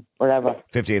 15, whatever.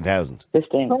 15,000.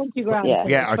 15. 20 grand.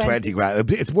 Yeah, or 20 grand.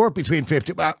 It's worth between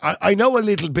 50... I know a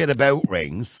little bit about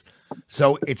rings.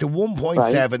 So it's a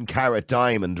 1.7 carat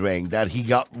diamond ring that he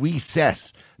got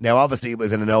reset. Now, obviously, it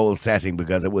was in an old setting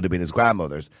because it would have been his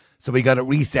grandmother's. So he got it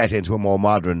reset into a more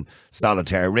modern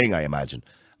solitaire ring, I imagine.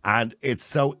 And it's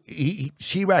so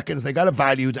she reckons they got it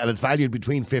valued, and it's valued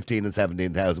between 15 and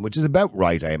 17,000, which is about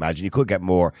right, I imagine. You could get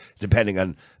more depending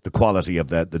on the quality of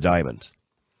the diamond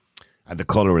and the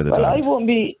colour of the diamond. I wouldn't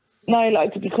be,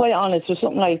 to be quite honest, for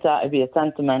something like that, it'd be a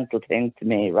sentimental thing to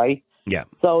me, right? Yeah.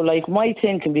 So, like, my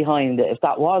thinking behind it, if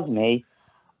that was me,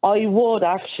 I would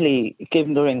actually give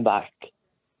him the ring back.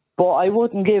 But I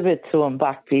wouldn't give it to him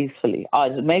back peacefully.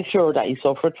 I'd make sure that he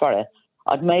suffered for it.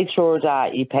 I'd make sure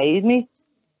that he paid me.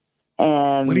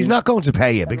 But he's not going to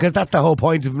pay you, because that's the whole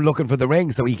point of him looking for the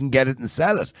ring, so he can get it and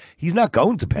sell it. He's not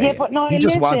going to pay you. But no, he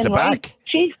just wants it back.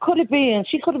 She could have been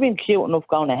cute enough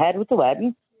going ahead with the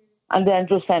wedding and then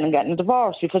just then and getting a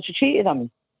divorce because she cheated on me.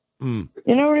 Mm.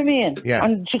 You know what I mean? Yeah.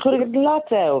 And she could have gotten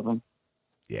lots out of him.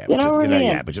 Yeah, you know what I mean?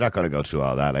 Yeah, but you're not going to go through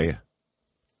all that, are you?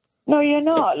 No, you're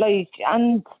not.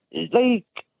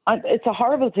 It's a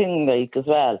horrible thing, as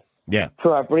well. Yeah.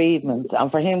 For our bereavement,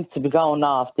 and for him to be going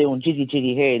off doing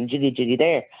jiggy here and jiggy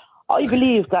there. I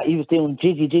believe that he was doing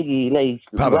jiggy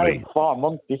probably 4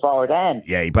 months before then.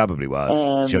 Yeah, he probably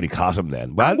was. She only caught him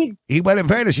then. Well, in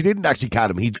fairness, she didn't actually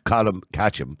catch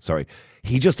him. Sorry,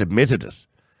 he just admitted it.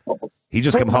 He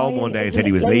just came home one day and said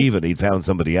he was leaving. He'd found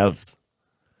somebody else.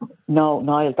 No,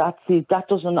 Niall, that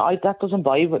doesn't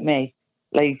buy with me.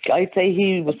 I'd say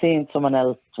he was seeing someone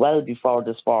else well before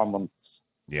this 4 months.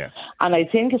 Yeah. And I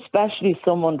think especially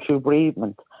someone through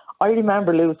bereavement. I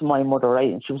remember losing my mother,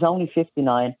 right? And she was only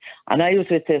 59. And I was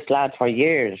with this lad for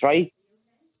years, right?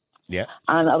 Yeah.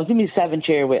 And I was in my 7th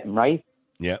year with him, right?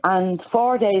 Yeah. And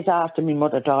 4 days after my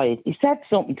mother died, he said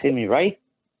something to me, right?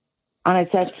 And I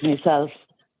said to myself,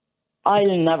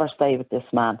 I'll never stay with this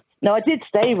man. Now, I did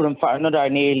stay with him for another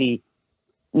nearly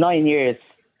 9 years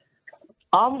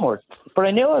onwards. But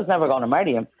I knew I was never going to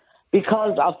marry him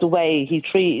because of the way he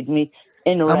treated me.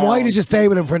 And why did you stay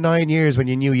with him for 9 years when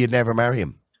you knew you'd never marry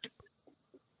him?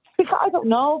 Because I don't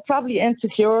know, probably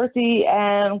insecurity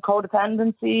and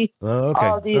codependency,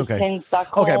 all these things that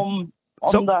come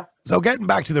under. So getting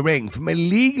back to the ring, from a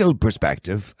legal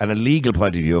perspective and a legal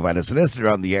point of view, and a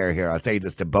solicitor on the air here, I'll say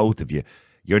this to both of you,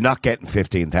 you're not getting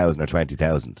 15,000 or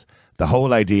 20,000. The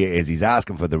whole idea is he's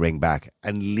asking for the ring back,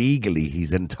 and legally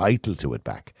he's entitled to it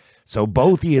back. So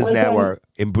both he is now are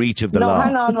in breach of the law.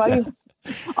 Hang on, right?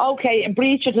 Okay, in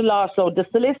breach of the law. So the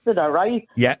solicitor, right?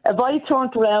 Yeah. If I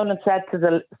turned around and said to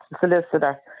the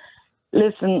solicitor,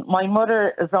 listen, my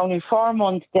mother is only 4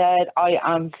 months dead. I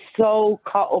am so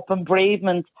caught up in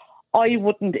bereavement, I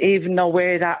wouldn't even know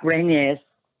where that ring is.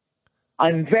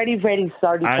 I'm very, very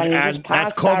sorry. And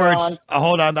that's covered.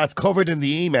 Hold on, that's covered in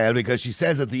the email, because she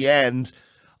says at the end,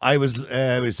 my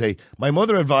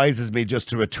mother advises me just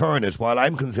to return it while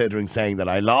I'm considering saying that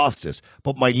I lost it.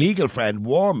 But my legal friend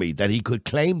warned me that he could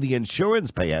claim the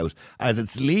insurance payout as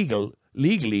it's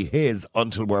legally his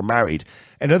until we're married.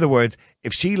 In other words,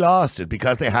 if she lost it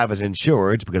because they have it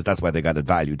insured, because that's why they got it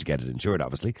valued to get it insured,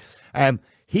 obviously,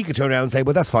 he could turn around and say,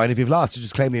 well, that's fine. If you've lost it,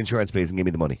 just claim the insurance, please, and give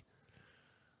me the money.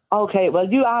 Okay, well,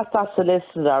 you asked that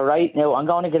solicitor, right? Now, I'm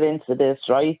going to get into this,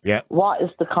 right? Yeah. What is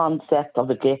the concept of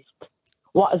a gift?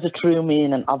 What is the true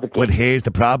meaning of a gift? But here's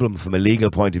the problem. From a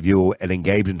legal point of view, an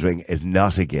engagement ring is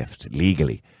not a gift,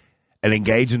 legally. An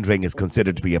engagement ring is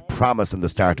considered to be a promise and the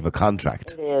start of a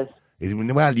contract. It is.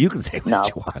 Well, you can say what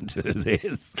you want. It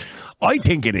is. I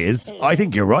think it is. I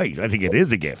think you're right. I think it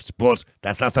is a gift, but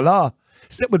that's not the law.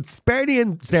 But Bernie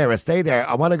and Sarah, stay there.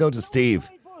 I want to go to Steve.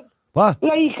 What?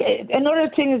 Another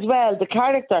thing as well,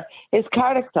 his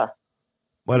character.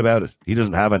 What about it? He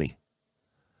doesn't have any.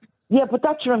 Yeah, but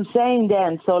that's what I'm saying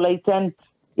then. So, then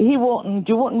you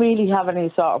wouldn't really have any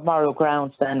sort of moral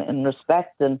grounds then in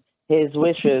respecting his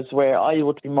wishes, where I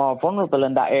would be more vulnerable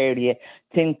in that area,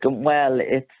 thinking, well,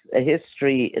 it's a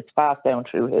history, it's passed down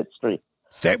through history.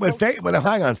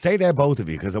 Hang on, stay there, both of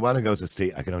you, because I want to go to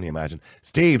Steve. I can only imagine.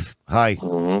 Steve, hi.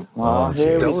 Mm-hmm. Oh,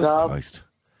 Jesus Christ.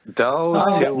 Those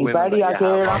two women.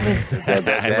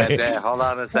 Hold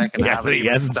on a second. He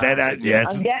hasn't said that yet.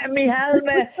 I'm getting me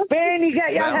helmet. Bernie,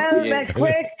 get your helmet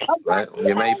quick. Right,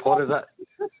 you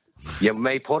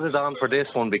may put it on for this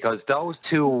one, because those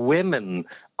two women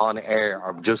on air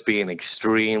are just being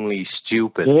extremely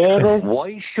stupid.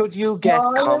 Why should you get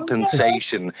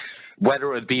compensation,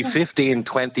 whether it be 15,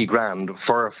 20 grand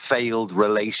for a failed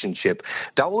relationship?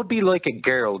 That would be like a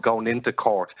girl going into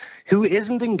court who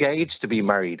isn't engaged to be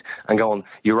married and going,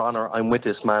 Your Honour, I'm with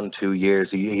this man 2 years,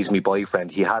 he's my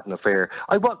boyfriend, he had an affair.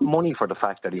 I want money for the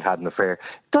fact that he had an affair.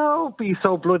 Don't be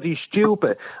so bloody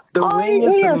stupid. Steve,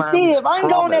 I'm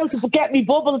going out to get me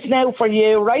bubbles now for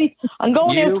you, right? I'm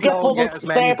going out to get bubbles to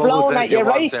start blowing at you,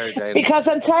 right? Because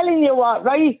I'm telling you what,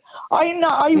 right?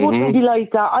 I wouldn't be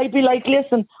like that. I'd be like,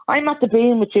 listen, I'm at the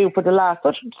being with you for the last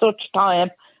such and such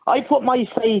time. I put my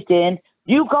faith in.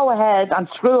 You go ahead and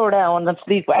screw around and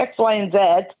sleep with X, Y, and Z.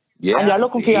 Yeah, and you're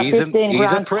looking for your 15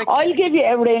 grand. I'll give you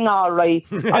a ring, all right.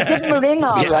 I'll give him a ring,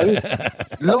 all right.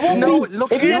 Look,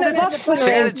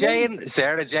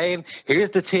 Sarah Jane,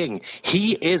 here's the thing.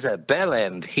 He is a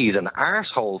bellend. He's an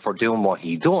arsehole for doing what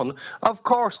he done. Of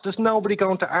course, there's nobody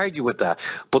going to argue with that.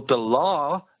 But the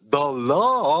law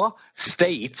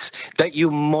states that you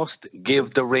must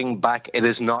give the ring back. It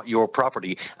is not your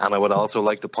property. And I would also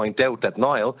like to point out that,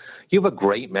 Niall, you have a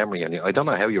great memory, and I don't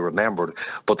know how you remembered,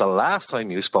 but the last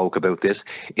time you spoke about this,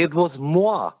 it was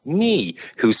me,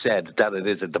 who said that it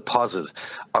is a deposit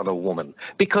on a woman.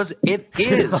 Because it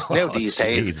is. Now these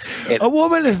days. A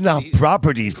woman is not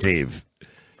property, Steve.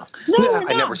 No,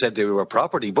 I never said they were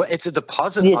property, but it's a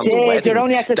deposit you on did. the wedding. You're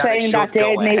only after saying that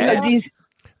there, Nate.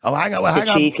 Oh, hang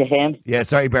on. Yeah,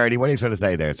 sorry, Bernie. What are you trying to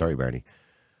say there? Sorry, Bernie.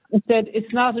 It said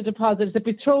it's not a deposit. It's a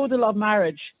betrothal of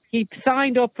marriage. He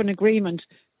signed up for an agreement.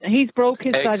 He's broke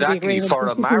his side of the agreement. For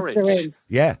a marriage.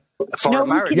 Yeah. For a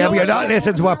marriage. Yeah, but you're not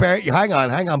listening to what Bernie... Hang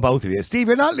on, both of you. Steve,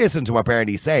 you're not listening to what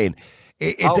Bernie's saying.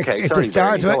 It's the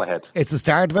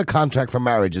start of a contract for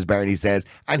marriage, as Bernie says,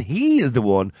 and he is the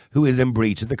one who is in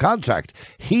breach of the contract.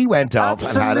 He went off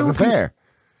and had an affair.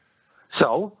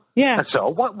 So... Yeah. So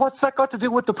what's that got to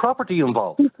do with the property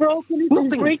involved? He's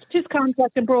breached his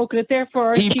contract and broken it.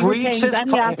 Therefore, he breached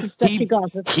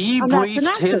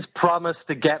his promise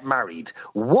to get married.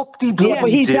 Whoop-de-bloody-doo. Yeah, but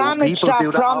he damaged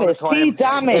that promise. He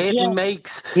damaged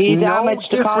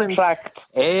the contract.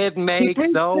 It makes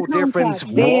no difference.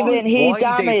 Stephen, he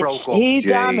damaged.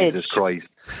 Jesus Christ.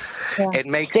 Yeah. It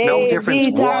makes no difference.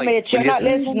 He damaged. You're not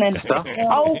listening.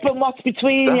 Open what's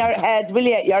between your head, will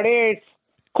you? Your ears.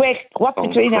 Quick, what's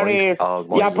between your ears?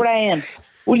 Your brain.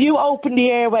 Will you open the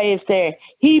airwaves there?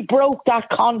 He broke that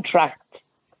contract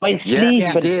by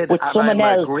sleeping with someone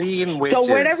else. So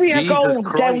wherever you're going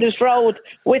down this road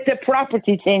with the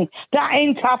property thing, that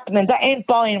ain't happening. That ain't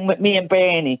buying with me and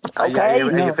Bernie. Okay?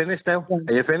 Are you finished now?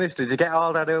 Are you finished? Did you get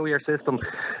all that out of your system?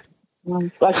 He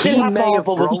may have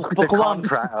broke the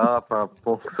contract. Oh, for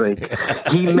fuck's sake.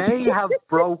 He may have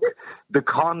broke the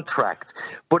contract,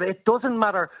 but it doesn't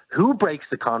matter who breaks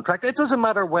the contract. It doesn't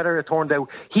matter whether it turned out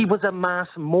he was a mass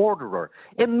murderer.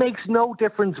 It makes no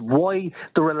difference why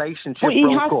the relationship broke up.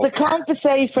 He has to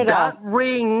compensate for that.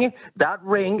 That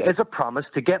ring is a promise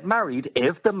to get married.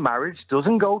 If the marriage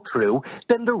doesn't go through,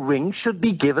 then the ring should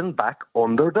be given back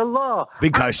under the law.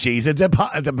 Because she's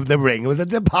the ring was a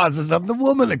deposit of the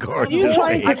woman, according you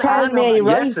trying to tell me,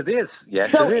 right? Yes, it is.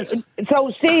 It is. So,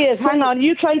 see, hang on.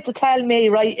 You tried to tell me,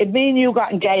 right? It means you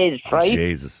got engaged, right?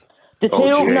 Jesus. The two.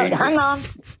 No, hang on.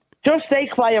 Just stay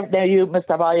quiet now, you,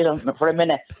 Mr. Boylan, for a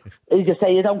minute. You just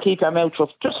say you don't keep your mouth shut.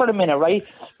 Just for a minute, right?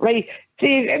 Right.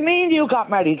 See, it means you got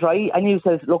married, right? And you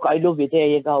says, "Look, I love you. There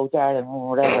you go, darling.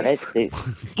 Whatever. That's it.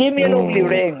 Give me a lovely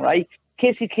ring, right?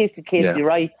 Kissy,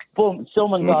 right? Boom.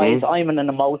 Someone dies. I'm in an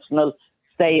emotional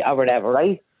state or whatever,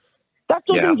 right? That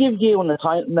doesn't give you an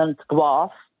entitlement to go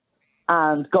off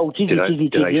and go jiggy, right?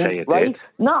 Did?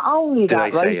 Not only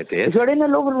that, right? If you're in a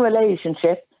loving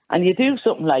relationship and you do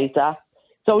something like that,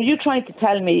 so you trying to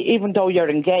tell me, even though you're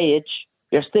engaged,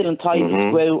 you're still entitled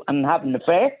to go out and have an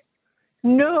affair?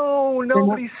 No,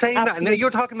 nobody's saying that. Now, you're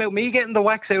talking about me getting the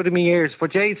wax out of my ears, for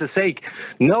Jesus' sake.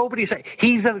 Nobody's saying...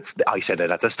 I said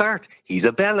it at the start. He's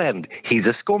a bellend. He's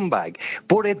a scumbag.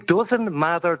 But it doesn't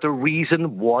matter the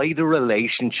reason why the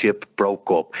relationship broke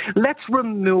up. Let's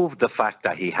remove the fact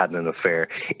that he had an affair.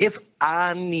 If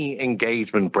any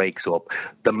engagement breaks up,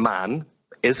 the man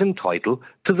is entitled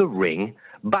to the ring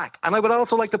back. And I would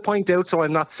also like to point out, so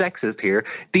I'm not sexist here,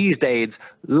 these days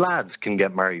lads can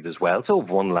get married as well. So if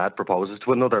one lad proposes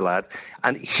to another lad,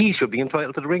 and he should be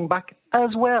entitled to the ring back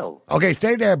as well. Okay,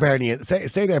 stay there, Bernie.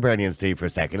 Stay there, Bernie and Steve, for a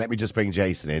second. Let me just bring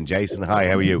Jason in. Jason, hi,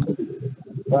 how are you?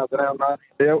 Well,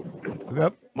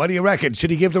 what do you reckon? Should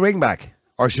he give the ring back?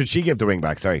 Or should she give the ring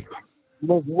back? Sorry.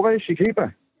 Well, why is she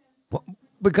keeping? Well,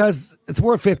 because it's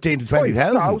worth 15 to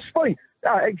 20,000. No, spite.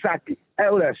 Exactly.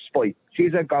 Out of spite.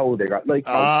 She's a gold digger. Like,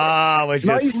 it's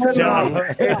nice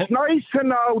to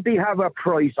know they have a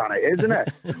price on it, isn't it?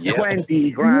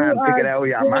 20 grand to get out of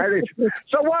your marriage.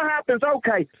 So what happens?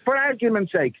 Okay, for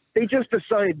argument's sake, they just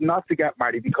decide not to get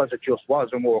married because it just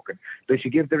wasn't working. Does she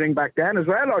give the ring back then as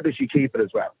well, or does she keep it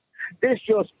as well? This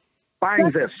just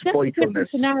bangs a spitefulness. That's a different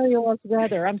scenario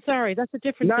altogether. I'm sorry, that's a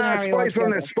different scenario.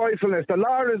 Spitefulness. The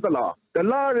law is the law. The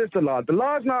law is the law. The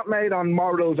law's not made on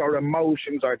morals or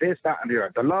emotions or this, that, and the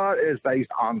other. The law is based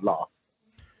on law.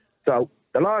 So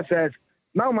the law says,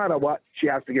 no matter what, she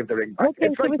has to give the ring back. Okay,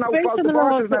 it's like no fault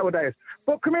divorces nowadays.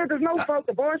 But come here, there's no fault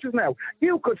divorces now.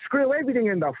 You could screw everything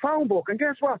in the phone book, and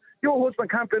guess what? Your husband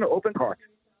can't bring it up in court.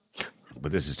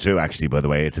 But this is true, actually, by the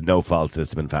way. It's a no-fault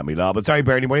system in family law. But sorry,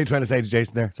 Bernie, what are you trying to say to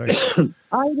Jason there? Sorry.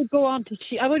 I would go on to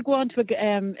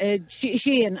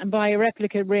Shein and buy a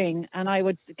replica ring, and I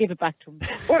would give it back to him.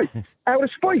 Why? Out of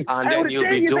spite. And then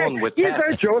you'll be done with that. You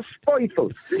are just spiteful.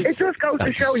 It just goes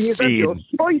to show you that you're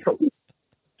spiteful.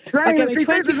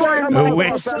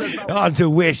 On to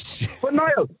wish. But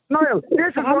Niall, this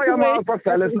is why I'm all for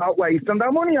fellas not wasting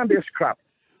their money on this crap.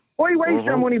 Why waste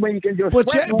your money when you can just... But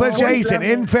Jason,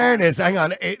 in fairness, hang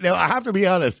on. Now, I have to be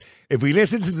honest. If we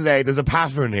listen to today, there's a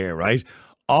pattern here, right?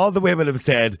 All the women have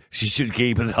said she should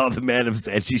keep it. All the men have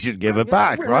said she should give it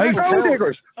back, right?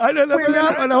 I don't know.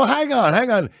 No, hang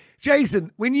on.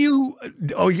 Jason, when you...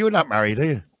 Oh, you're not married, are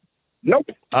you? Nope.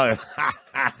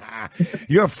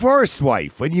 Your first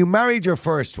wife, when you married your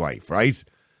first wife, right?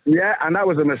 Yeah, and that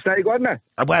was a mistake, wasn't it?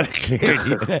 Well,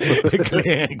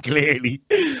 clearly.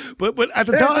 But at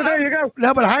the time... there you go.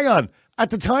 No, but hang on. At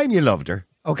the time, you loved her,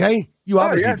 okay? You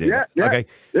obviously did. Yeah. Okay.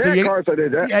 Yeah, so of course I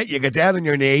did, Yeah, you get down on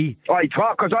your knee. I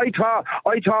thought I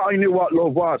knew what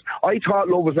love was. I thought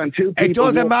love was when two people... It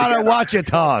doesn't matter what you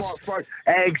thought.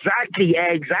 Exactly.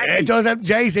 It doesn't...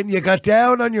 Jason, you got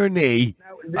down on your knee.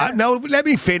 No, let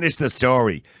me finish the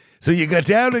story. So you got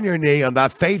down on your knee on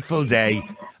that fateful day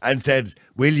and said,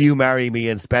 will you marry me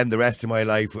and spend the rest of my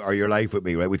life or your life with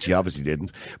me, right? Which you obviously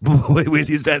didn't. But will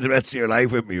you spend the rest of your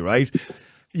life with me, right?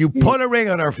 You put a ring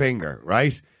on her finger,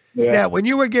 right? Yeah. Now, when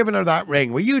you were giving her that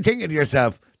ring, were you thinking to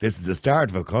yourself, this is the start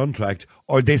of a contract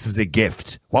or this is a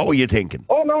gift? What were you thinking?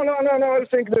 Oh, no. I was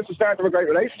thinking this is the start of a great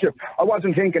relationship. I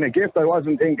wasn't thinking a gift. I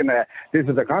wasn't thinking this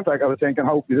is a contract. I was thinking,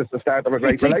 hopefully this is the start of a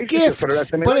great relationship for the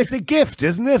rest of my life. But it's a gift,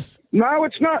 isn't it? No,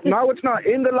 it's not.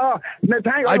 In the law.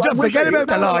 Forget about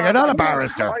the law. You're not a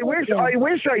barrister. I wish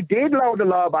I did know the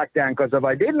law back then, because if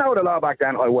I did know the law back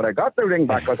then, I would have got the ring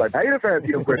back, because I paid a fair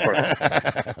few quid for it.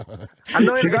 And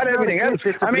she got everything else.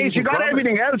 She got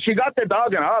everything else. She got the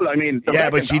dog and all.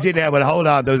 But she didn't have... But hold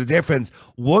on, there's a difference.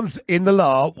 Once in the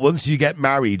law, once you get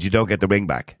married, you don't get the ring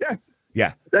back.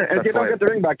 Yeah. You don't get the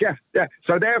ring back, yeah.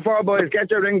 So therefore, boys,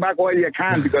 get your ring back while you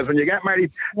can, because when you get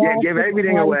married, you give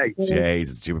everything away.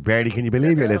 Jesus, stupid. Bernie, can you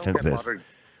believe you're listening to this?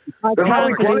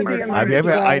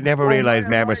 I never realised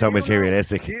men were so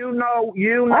materialistic. You know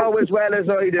as well as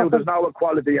I do, there's no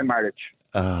equality in marriage.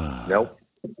 Nope.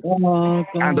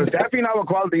 And there's definitely no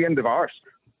equality in divorce.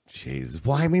 Jesus,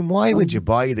 why would you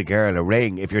buy the girl a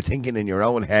ring if you're thinking in your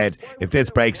own head, if this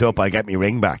breaks up, I'll get my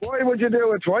ring back? Why would you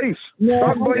do it twice?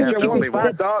 Dog bites you once,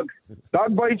 bad dog.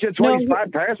 Dog bites you twice,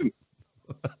 bad person.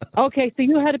 Okay, so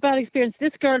you had a bad experience.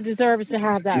 This girl deserves to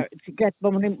have that, to get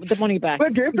the money back.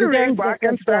 But give the ring back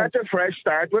and start a fresh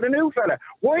start with a new fella.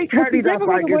 Why carry that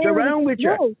baggage around with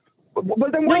you?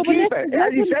 Well, then why keep it?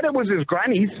 As you said, it was his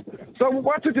granny's. So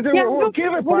what's it to do?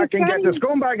 Give it back and get the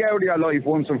scumbag out of your life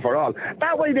once and for all.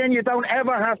 That way then you don't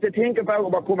ever have to think about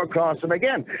what come across him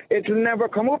again. It'll never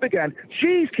come up again.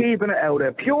 She's keeping it out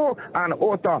of pure and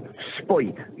utter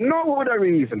spite. No other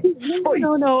reason. Spite.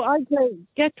 No, I'd say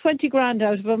get 20 grand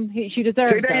out of him. She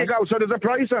deserves it. There you go. So there's a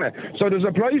price on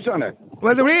it.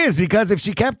 Well, there is, because if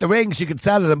she kept the ring, she could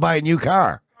sell it and buy a new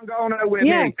car. Going out with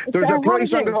me. There's a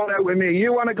price on going out with me.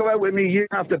 You want to go out with me, you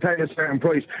have to pay a certain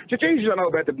price. Jesus, I know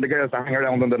better than the girls that hang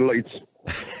around under the lights.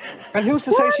 And who's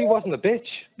to say she wasn't a bitch?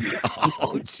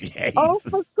 Oh, jeez. Oh,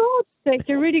 for God's sake,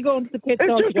 you're really going to the pits.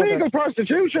 It's just legal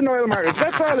prostitution, Niall marriage.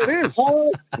 That's all it is.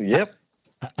 Yep.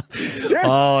 Yeah.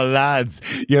 Oh, lads,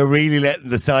 you're really letting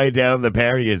the side down the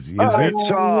Perriers.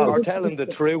 Or telling the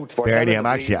truth. Bernie,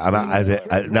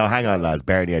 no, hang on, lads.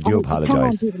 Bernie, I do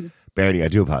apologise. Bernie, I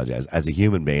do apologise. As a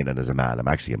human being and as a man, I'm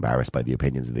actually embarrassed by the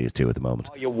opinions of these two at the moment.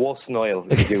 Oh, you're wuss, Niall.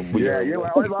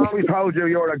 I've always told you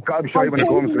you're a gobshite when it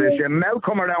comes to this. You now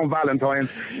come around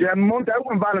Valentine's. You month out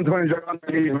when Valentine's, you're on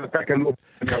the leave a second look.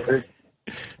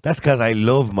 That's because I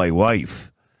love my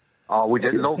wife. Oh, we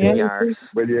did love the arse.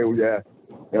 Well, yeah.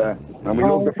 And we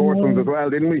loved the fourth ones as well,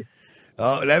 didn't we?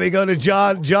 Oh, let me go to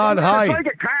John. John, hi. It's like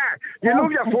a car. You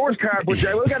love your first car, but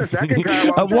you will get a second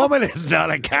car. A woman is not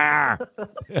a car.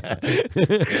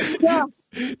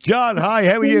 John, hi.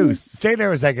 How are you? Stay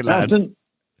there a second, lads.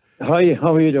 Hi,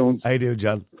 how are you doing? How you doing,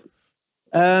 John?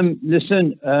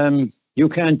 Listen, you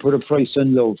can't put a price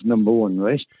on love, number one,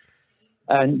 right?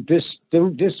 And this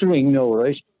ring now,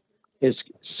 right, is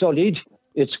solid,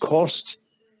 it's cursed,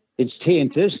 it's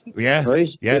tainted. Yeah. Right?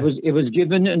 Yeah. It was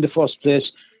given in the first place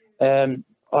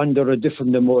under a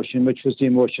different emotion, which was the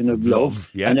emotion of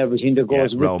love and everything that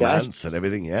goes with romance and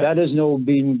everything, That has now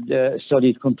been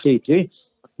studied completely.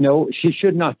 No, she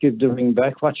should not give the ring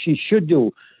back. What she should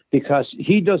do, because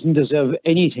he doesn't deserve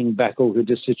anything back out of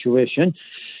this situation,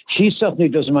 she certainly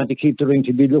doesn't want to keep the ring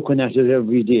to be looking at it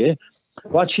every day.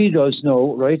 what she does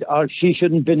now, right, or she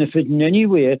shouldn't benefit in any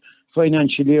way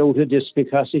financially out of this,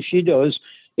 because if she does,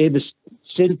 it was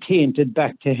still tainted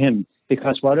back to him,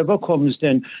 because whatever comes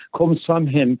then comes from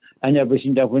him and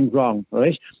everything that went wrong,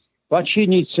 right? What she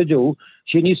needs to do,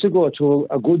 she needs to go to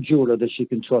a good jeweler that she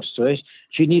can trust, right?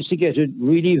 She needs to get it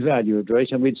really valued, right?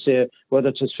 And we'd say whether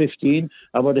it's 15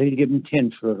 or whether he'll give him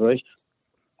 10 for it, right?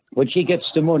 When she gets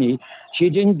the money, she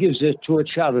then gives it to a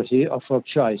charity of her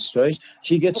choice, right?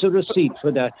 She gets a receipt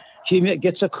for that. She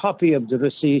gets a copy of the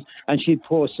receipt and she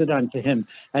posts it on to him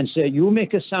and say, you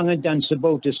make a song and dance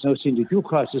about this now, Cindy, you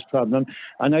cause this problem,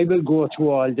 and I will go to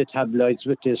all the tabloids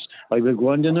with this. I will go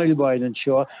on the Niall Island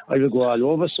show. I will go all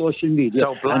over social media,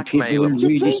 and people will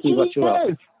really see what you're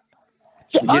up.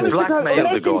 You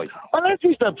blackmail the guy. Unless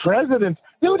he's the president,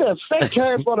 you would have fake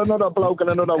care for another bloke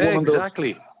and another woman.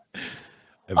 Exactly.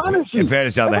 Honestly, in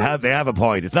fairness, John, they have a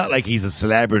point. It's not like he's a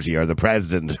celebrity or the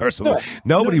president or something.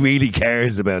 Nobody really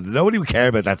cares about it. Nobody would care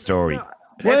about that story.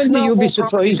 Well, you'll be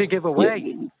surprised to give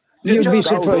away. You'll be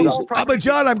surprised. But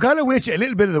John, I'm kind of with you a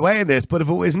little bit of the way in this, but if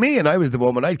it was me and I was the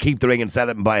woman, I'd keep the ring and sell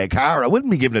it and buy a car. I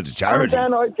wouldn't be giving it to charity.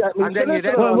 Well, you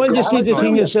see, the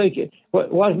thing is, like,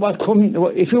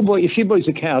 if she buys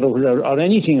a car or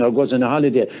anything or goes on a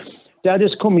holiday, that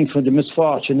is coming from the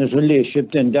misfortunate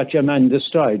relationship then that your man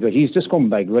destroyed. But he's the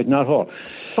scumbag, right? Not her.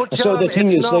 But John, so the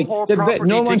thing is, like,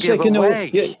 no one's taking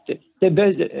away.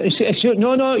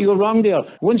 No, you're wrong there.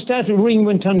 Once that ring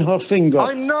went on her finger,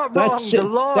 I'm not wrong. The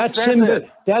law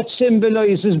that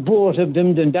symbolises both of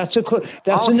them. Then that's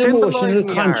an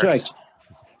emotional contract.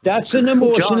 That's an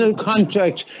emotional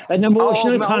contract. An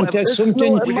emotional contract,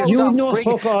 something you know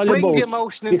fuck all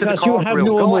about, because you have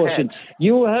no emotion.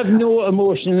 You have no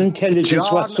emotional intelligence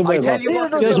whatsoever.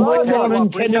 There's more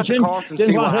intelligent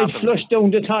than what I flush down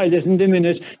the toilet in the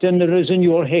minute than there is in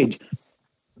your head.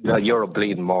 No, you're a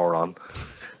bleeding moron.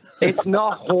 It's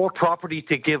not her property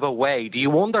to give away. Do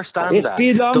you understand that?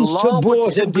 It belongs to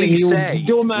both of them, you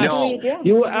dumbass. No.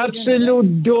 You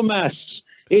absolute dumbass.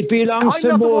 It belongs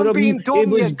to both of them. It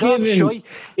was given.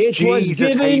 It was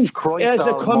given as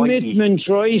a commitment,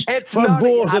 right, for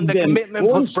both of them.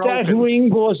 Once that ring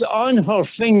goes on her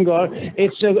finger,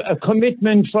 it's a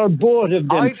commitment for both of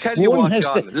them. I tell you what,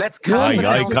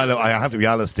 John. I have to be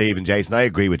honest, Steve and Jason. I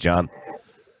agree with John.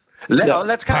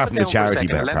 Let's apart from the charity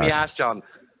bit. Let me ask John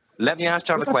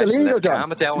a question. Let's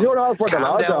calm it down. You're all for the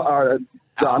law,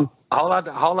 John.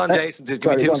 Hold on, Jason.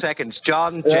 Give me 2 seconds.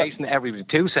 John, Jason, everybody,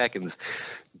 2 seconds.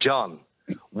 John,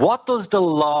 what does the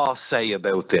law say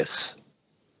about this?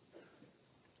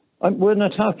 We're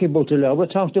not talking about the law. We're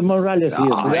talking morality of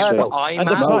this, and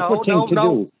the proper thing to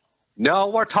do. No,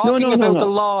 we're talking about the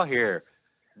law here.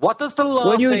 What does the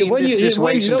law say in this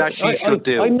situation that she should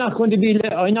do? I'm not going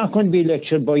to be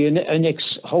lectured by an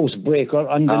ex-housebreaker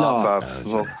on the law.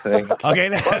 Okay,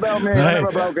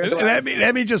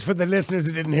 let me just, for the listeners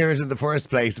who didn't hear it in the first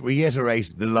place,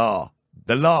 reiterate the law.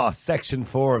 The law, section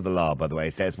 4 of the law, by the way,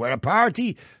 says where a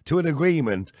party to an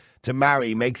agreement to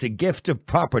marry makes a gift of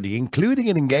property, including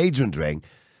an engagement ring,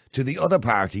 to the other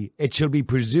party, it shall be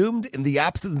presumed in the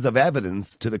absence of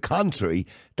evidence to the contrary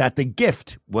that the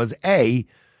gift was A,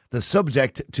 the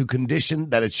subject to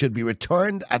condition that it should be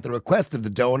returned at the request of the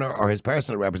donor or his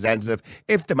personal representative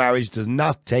if the marriage does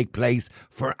not take place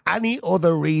for any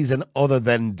other reason other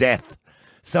than death.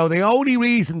 So the only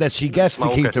reason that she gets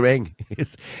to keep the ring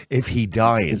is if he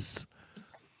dies.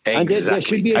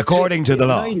 Exactly. According to the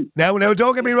law. Now,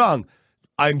 don't get me wrong.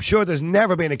 I'm sure there's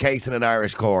never been a case in an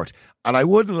Irish court, and I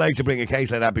wouldn't like to bring a case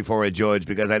like that before a judge,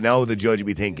 because I know the judge would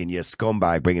be thinking, you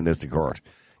scumbag, bringing this to court.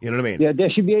 You know what I mean? Yeah,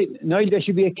 there should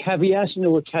be a caveat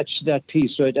attached to that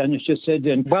piece, right? And it's just said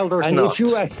then. Well, there's not. If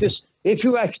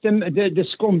you act the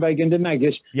scumbag and the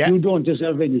maggot, you don't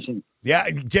deserve anything. Yeah,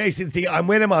 Jason, see, I'm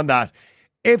with him on that.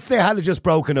 If they had just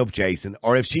broken up, Jason,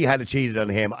 or if she had cheated on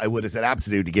him, I would have said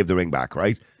absolutely give the ring back,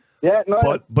 right? Yeah,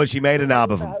 no. But she made a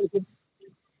knob of him.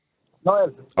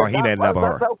 Niall, or he made a knob of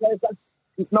her. Okay.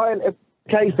 Niall,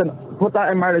 Jason, put that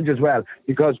in marriage as well,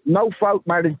 because no fault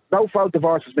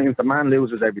divorces means the man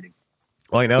loses everything.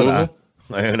 I know that.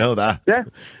 I know that. Yeah.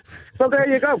 So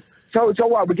there you go. So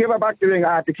what? We give her back the ring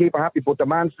to keep her happy, but the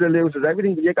man still loses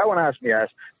everything. You go and ask me,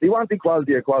 do you want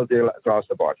equality across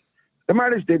the board? The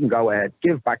marriage didn't go ahead.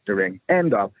 Give back the ring.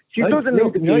 End of. She doesn't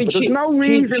need to keep it. There's no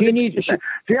reason.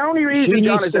 The only reason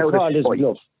John is out is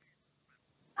bluff.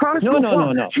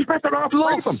 No. She's better off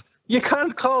away from him. You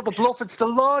can't call the bluff. It's the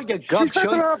law, you gobshite. She's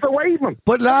better off away from him.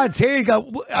 But lads, here you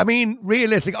go. I mean,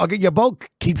 realistic. Okay, you both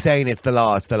keep saying it's the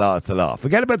law, it's the law, it's the law.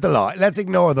 Forget about the law. Let's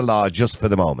ignore the law just for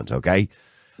the moment, okay?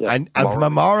 Yeah. And from a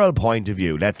moral point of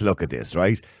view, let's look at this,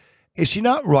 right? is she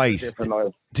not right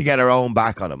to get her own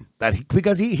back on him?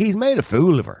 Because he's made a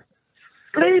fool of her.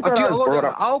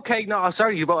 Okay, no,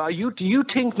 sorry, but do you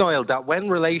think, Niall, that when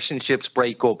relationships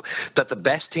break up, that the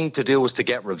best thing to do is to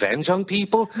get revenge on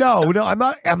people? No,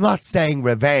 I'm not saying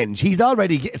revenge. It's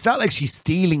not like she's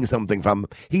stealing something from him.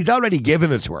 He's already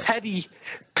given it to her.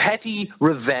 Petty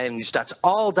revenge, that's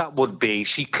all that would be.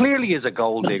 She clearly is a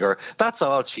gold digger. That's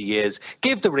all she is.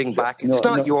 Give the ring back. It's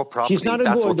not your property. She's not a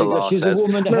gold digger. She's a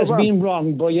woman that has been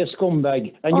wronged by a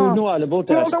scumbag. And you know all about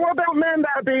that. Well, what about men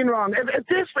that have been wrong? If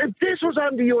this was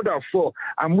on the other foot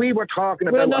and we were talking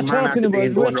about We're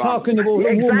talking about a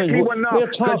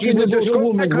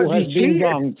woman who has been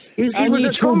wronged. And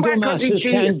you two dumbasses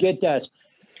can't get that.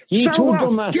 You two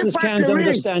dumbasses can't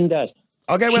understand that.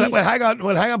 Okay, well, hang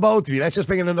on, both of you. Let's just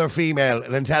bring in another female,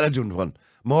 an intelligent one.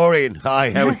 Maureen,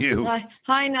 hi, how are you?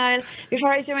 Hi, Niall.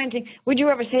 Before I say anything, would you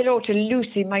ever say hello to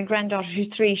Lucy, my granddaughter?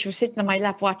 She's 3. She was sitting on my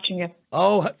lap watching you.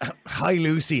 Oh, hi,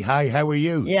 Lucy. Hi, how are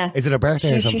you? Yeah. Is it her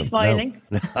birthday or something? She's smiling.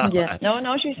 No. Yeah.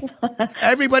 No, she's not.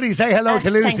 Everybody say hello to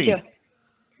Lucy. Thank you.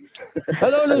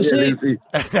 Hello, Lucy.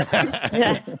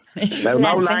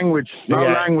 No language. No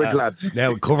language, lads.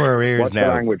 Now, cover her ears what's now.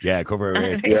 The language? Yeah, cover her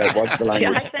ears. Yeah, what's the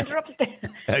language? I sent her upstairs.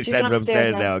 I sent her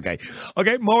upstairs now, okay.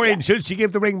 Okay, Maureen, should she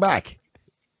give the ring back?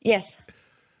 Yes.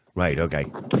 Right, okay.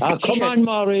 Come on,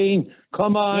 Maureen.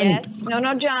 Come on. Yes. No,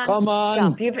 John. Come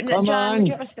on.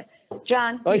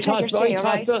 John. I thought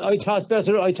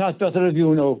better of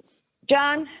you now.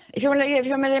 John, if you want to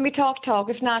let me talk.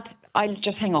 If not, I'll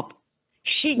just hang up.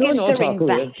 She gives the ring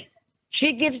back.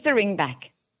 She gives the ring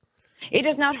back. It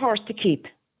is not hers to keep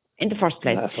in the first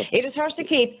place. It is hers to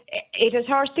keep. It is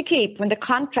hers to keep when the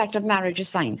contract of marriage is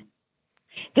signed.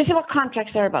 This is what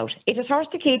contracts are about. It is hers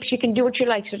to keep. She can do what she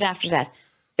likes with it after that.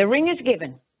 The ring is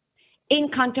given in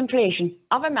contemplation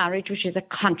of a marriage, which is a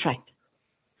contract.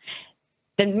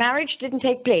 The marriage didn't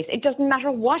take place. It doesn't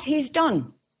matter what he's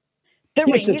done. The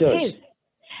ring is his.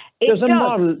 There's a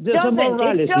morality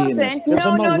in it.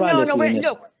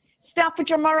 Look, stop with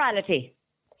your morality.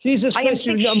 Jesus I am Christ,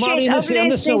 sick of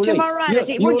listening to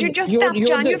morality. Would you just stop,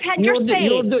 John? You've had your say.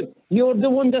 You're the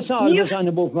one that's always on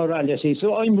about morality,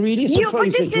 so I'm really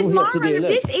surprised that you're here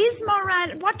today. This is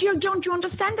moral. What don't you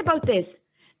understand about this?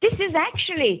 This is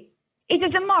actually, it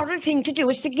is a moral thing to do,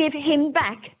 is to give him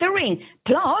back the ring.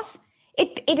 Plus, it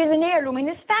is an heirloom in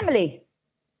his family.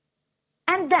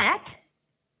 And that,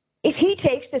 if he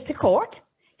takes this to court,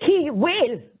 he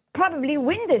will probably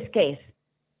win this case.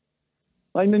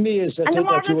 I'm amazed. And the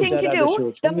moral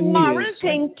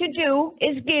thing to do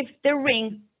is give the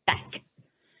ring back.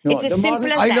 No, it's as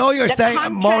simple as I know that. you're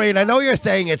saying, Maureen, I know you're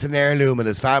saying it's an heirloom in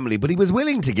his family, but he was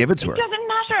willing to give it to her. It doesn't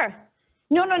matter.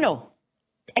 No.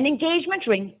 An engagement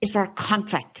ring is for a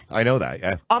contract. I know that,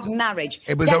 yeah. Of marriage.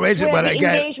 It was originally, the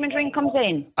engagement ring comes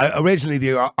in. Originally,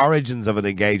 the origins of an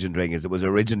engagement ring is it was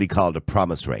originally called a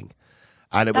promise ring.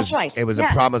 And it was a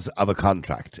promise of a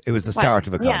contract. It was the start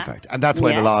of a contract. And that's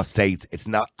why the law states it's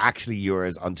not actually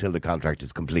yours until the contract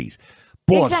is complete.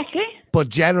 But, exactly. But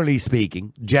generally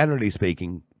speaking,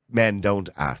 men don't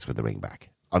ask for the ring back.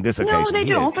 On this occasion, no, they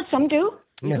don't, but some do.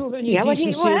 Yeah, but let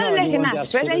him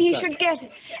ask for it,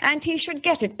 and he should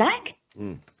get it back.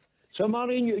 Mm. So,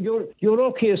 Maureen, you're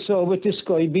okay, so with this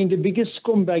guy being the biggest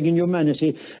scumbag in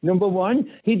humanity. Number one,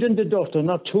 he done the daughter.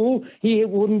 Not two, he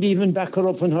wouldn't even back her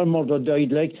up when her mother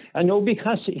died. And no,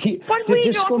 because he. But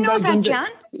we don't know that, John.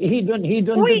 He done we the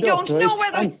daughter. We don't know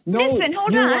whether. Listen,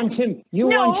 hold on. You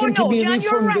want him to be John, refunded.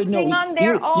 You're rattling on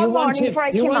there all morning before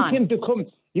I came on.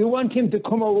 You want him to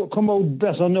come out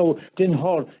better now than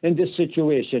her in this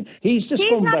situation. He's the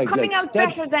scumbag. He's not coming out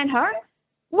better than her.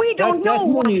 We don't know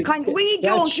what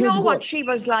she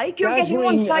was like. You're getting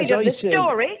one side of the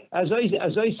story. As I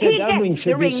said, he that ring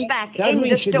should be ring back in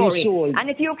the story. And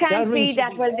if you can't see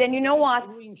that, well, then you know what?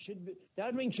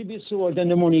 That ring should be sold and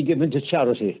the money given to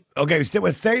charity. Okay,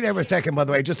 stay there for a second, by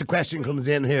the way. Just a question comes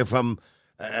in here from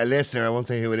a listener. I won't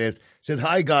say who it is. She says,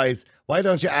 hi, guys. Why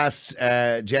don't you ask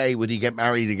Jay, would he get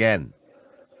married again?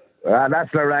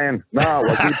 That's Lorraine. No,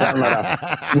 we'll keep on like that.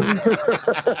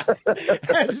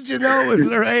 How did you know it was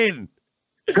Lorraine?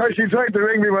 Because she tried to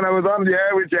ring me when I was on the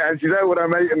air with you, and she's out with her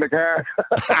mate in the car.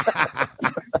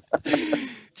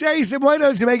 Jason, why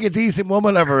don't you make a decent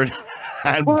woman of her?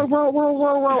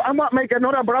 Whoa. I'm not making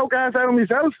another broke ass out of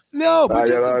myself. No,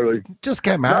 but just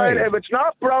get married. Right, if it's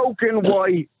not broken,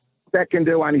 why? That can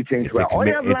do anything to her.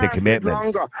 It's a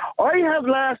commitment. I have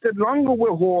lasted longer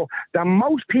with her than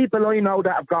most people I know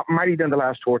that have got married in the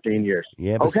last 14 years.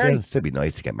 Yeah, but still be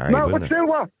nice to get married. No, but still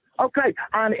what? Okay,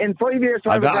 and in 5 years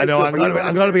time... I'm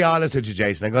going to be honest with you,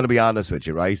 Jason. I'm going to be honest with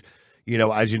you, right? You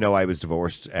know, as you know, I was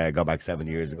divorced, go back 7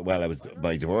 years ago. Well,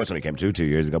 my divorce only came 2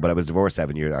 years ago, but I was divorced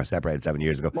 7 years, or separated 7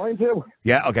 years ago. Mine too.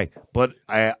 Yeah, okay. But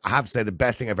I have to say the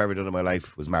best thing I've ever done in my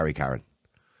life was marry Karen.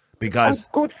 Because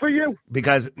good for you.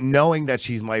 Because knowing that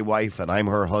she's my wife and I'm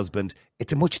her husband,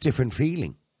 it's a much different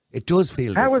feeling. It does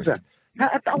feel How different. is it? No,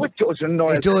 it doesn't. No,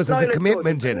 it does. There's no, a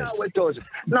commitment in it. No, it doesn't.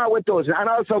 No, it doesn't. And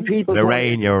also people...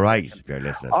 Lorraine, you're right, if you're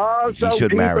listening. Also, he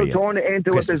should marry you. people turn it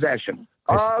into a possession.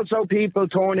 Also, people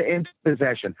turn it into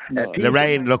possession.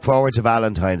 Lorraine, look forward to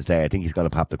Valentine's Day. I think he's going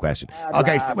to pop the question.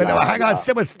 Okay, hang on.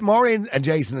 Still with Maureen and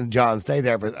Jason and John. Stay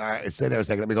there a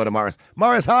second. Let me go to Morris.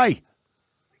 Morris, hi.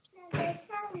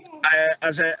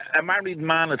 As a married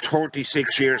man of 36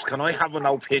 years, can I have an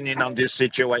opinion on this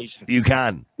situation? You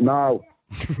can. No.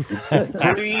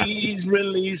 Please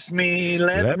release me,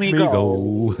 let me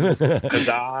go, because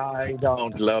I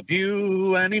don't love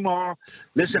you anymore.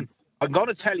 Listen, I'm going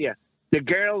to tell you, the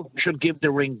girl should give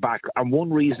the ring back, and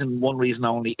one reason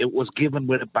only, it was given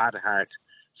with a bad heart.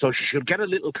 So she should get a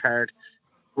little card,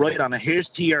 write on it, here's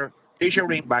your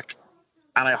ring back,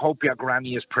 and I hope your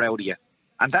granny is proud of you.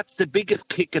 And that's the biggest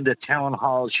kick in the town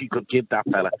hall she could give that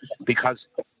fella, because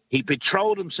he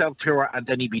betrothed himself to her and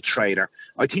then he betrayed her.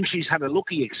 I think she's had a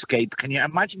lucky escape. Can you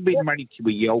imagine being married to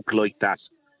a yoke like that?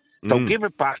 So give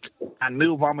it back and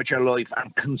move on with your life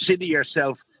and consider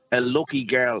yourself a lucky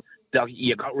girl that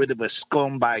you got rid of a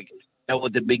scumbag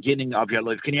at the beginning of your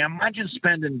life. Can you imagine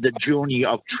spending the journey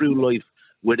of true life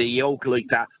with a yoke like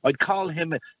that? I'd call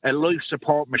him a life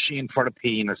support machine for the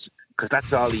penis, because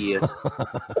that's all he is.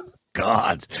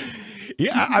 God.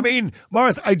 Yeah, I mean,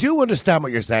 Morris, I do understand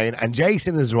what you're saying, and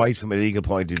Jason is right from a legal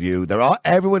point of view.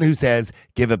 Everyone who says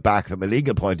give it back from a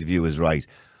legal point of view is right.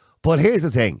 But here's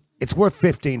the thing. It's worth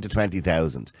 15 to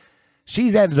 20,000.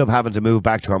 She's ended up having to move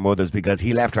back to her mother's because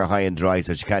he left her high and dry,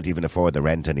 so she can't even afford the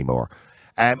rent anymore.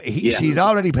 She's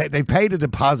already paid. They've paid a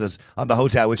deposit on the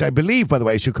hotel, which I believe, by the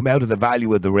way, should come out of the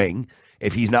value of the ring.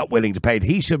 If he's not willing to pay it,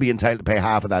 he should be entitled to pay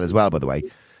half of that as well, by the way.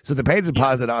 So they paid a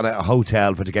deposit on a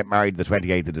hotel to get married the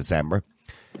 28th of December.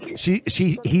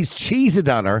 He's cheated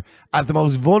on her at the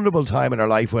most vulnerable time in her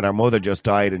life when her mother just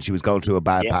died and she was going through a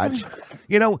bad patch.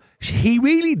 You know, he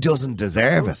really doesn't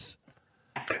deserve it.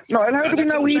 No, and how do we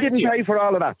know he didn't pay for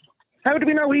all of that? How do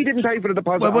we know he didn't pay for the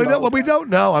deposit? Well, we don't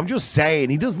know. I'm just saying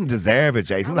he doesn't deserve it,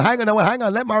 Jason. Well, hang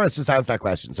on. Let Morris just answer that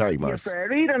question. Sorry, Morris. The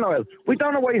affair either, Niall. We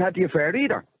don't know why he had the affair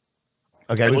either.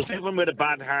 Okay, it will give him with a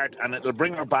bad heart and it'll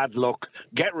bring her bad luck.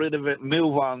 Get rid of it,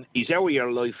 move on. He's out of your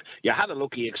life. You had a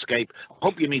lucky escape.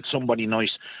 Hope you meet somebody nice.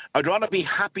 I'd rather be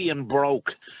happy and broke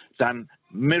than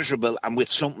miserable and with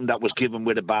something that was given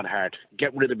with a bad heart.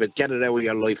 Get rid of it, get it out of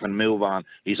your life and move on.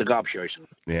 He's a gobshite.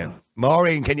 Yeah.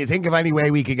 Maureen, can you think of any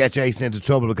way we could get Jason into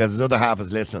trouble because his other half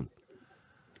is listening?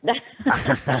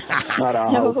 Not a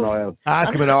hope, Niall.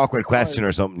 Ask him an awkward question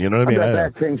or something, you know what I mean? The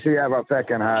best thing she ever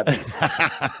fucking had.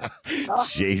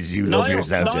 Jeez, you love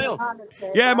yourself.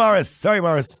 Yeah, Morris. Sorry,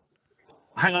 Morris.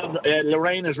 Hang on,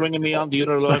 Lorraine is ringing me on the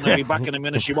other line. I'll be back in a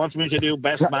minute. She wants me to do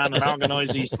best man and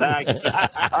organise these tags.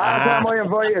 Ask am I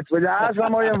invited? Will you ask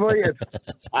am I invited?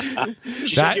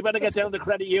 You better get down to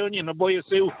Credit Union and buy a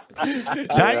suit.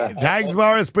 Thanks,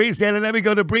 Morris. Appreciate it. Let me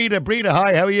go to Breda. Breda,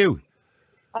 hi, how are you?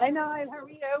 Hi, Niall. How are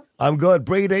you? I'm good.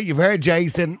 Breda, you've heard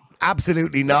Jason.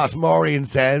 Absolutely not. Maureen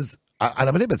says, and I'm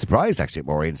a little bit surprised actually at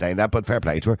Maureen saying that, but fair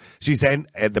play to her. She's saying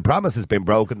the promise has been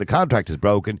broken, the contract is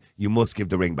broken, you must give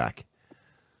the ring back.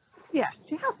 Yes,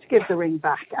 she has to give the ring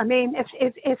back. I mean,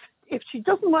 if she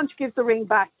doesn't want to give the ring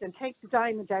back, then take the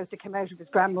diamond out that came out of his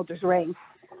grandmother's ring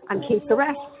and keep the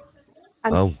rest.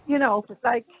 And, you know, it's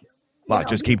like... What,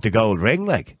 just keep the gold ring,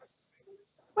 like?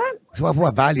 Well... So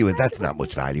what value is that's not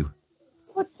much value.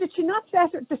 But did she not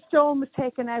set it? The stone was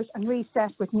taken out and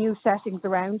reset with new settings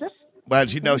around it? Well,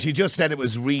 she just said it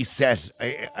was reset,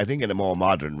 I think in a more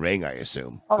modern ring, I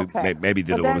assume. Okay. Maybe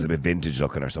the other one was a bit vintage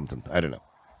looking or something. I don't know.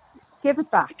 Give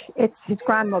it back. It's his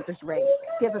grandmother's ring.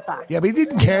 Give it back. Yeah, but he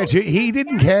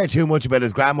didn't care too much about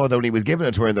his grandmother when he was giving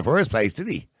it to her in the first place, did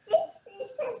he?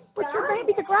 But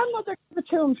maybe the grandmother gave it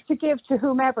to him to give to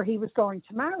whomever he was going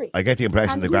to marry. I get the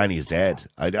impression the granny is dead.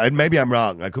 Maybe I'm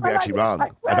wrong. I could be actually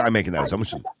wrong. I'm making that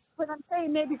assumption. But I'm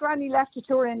saying maybe granny left it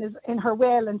to her in her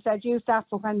will and said, use that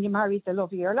for when you married the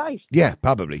love of your life. Yeah,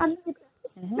 probably. And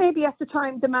maybe at the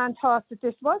time the man thought that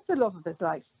this was the love of his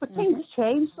life. But things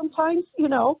change sometimes, you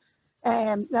know.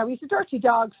 Now, he's a dirty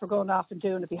dog for going off and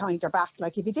doing it behind her back.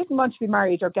 Like, if he didn't want to be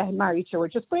married or getting married to her,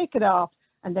 just break it off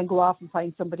and then go off and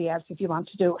find somebody else if you want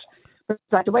to do it. But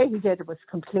like, the way he did it was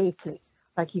completely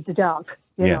like he's a dog.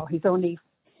 You know, he's only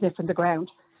sniffing the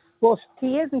ground. But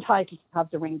he is entitled to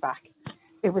have the ring back.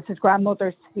 It was his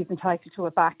grandmother's. He's entitled to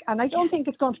it back. And I don't think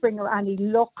it's going to bring her any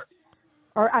luck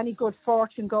or any good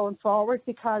fortune going forward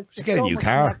because she'll get a new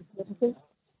car.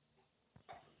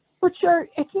 But sure,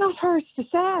 it's not hers to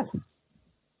sell.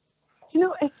 You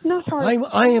know, it's not hers.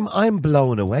 I'm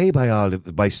blown away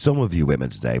by some of you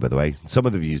women today. By the way, some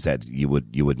of you said you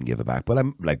wouldn't give it back, but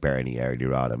I'm like Bernie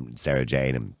earlier on, and Sarah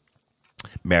Jane and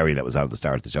Mary that was on at the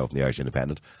start of the show from the Irish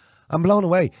Independent. I'm blown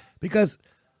away because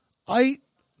my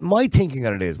thinking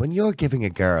on it is when you're giving a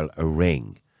girl a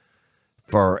ring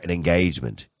for an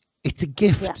engagement, it's a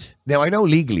gift. Yeah. Now I know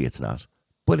legally it's not.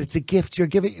 But it's a gift you're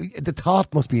giving. The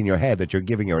thought must be in your head that you're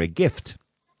giving her a gift.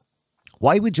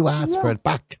 Why would you ask for it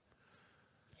back?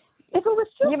 If it was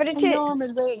just a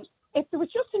normal ring, if there was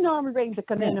just a normal ring that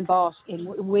came in and bought in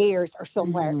Weir's or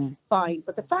somewhere, fine.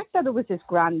 But the fact that it was his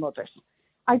grandmother's,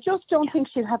 I just don't think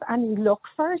she'll have any luck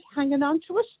for it hanging on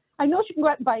to it. I know she can go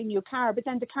out and buy a new car, but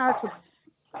then the car could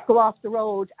go off the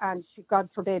road and, God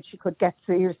forbid, she could get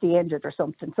seriously injured or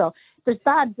something. So there's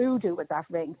bad voodoo with that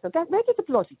ring. So get rid of the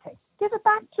bloody thing. Give it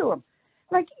back to him.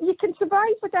 Like, you can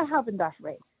survive without having that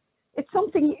ring. It's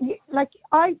something,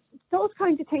 those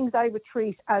kinds of things I would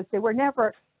treat as they were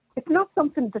never, it's not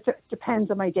something that depends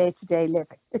on my day-to-day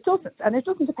living. It doesn't. And it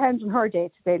doesn't depend on her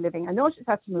day-to-day living. I know she's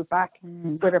had to move back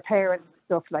with her parents and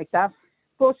stuff like that.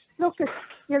 But look,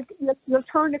 you'll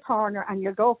turn a corner and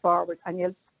you'll go forward and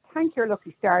you'll thank your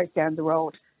lucky stars down the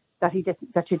road that you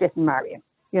didn't marry him.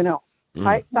 You know,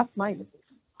 that's my decision.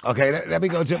 Okay, let me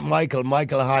go to Michael.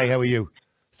 Michael, hi, how are you?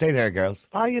 Stay there, girls.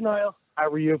 Hi, Niall. How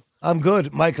are you? I'm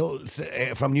good. Michael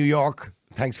from New York.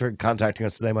 Thanks for contacting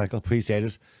us today, Michael. Appreciate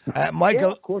it. Michael,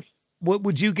 yeah, of course.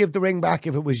 Would you give the ring back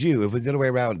if it was you? If it was the other way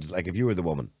around, like if you were the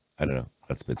woman? I don't know.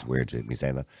 That's a bit weird to me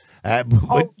saying that. I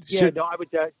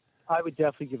would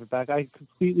definitely give it back. I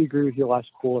completely agree with your last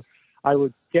caller. I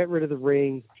would get rid of the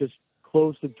ring, just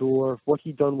close the door. What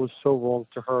he done was so wrong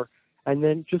to her, and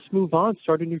then just move on,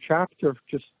 start a new chapter.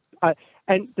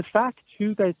 And the fact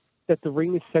too that the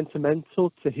ring is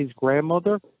sentimental to his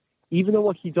grandmother, even though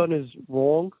what he done is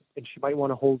wrong, and she might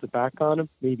want to hold it back on him,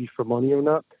 maybe for money or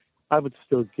not, I would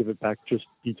still give it back. Just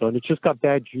be done. It just got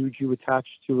bad juju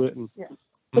attached to it, and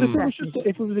but if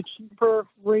it was a cheaper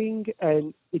ring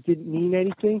and it didn't mean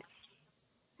anything,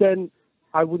 then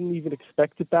I wouldn't even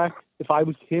expect it back if I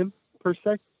was him, per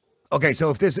se. Okay,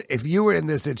 so if you were in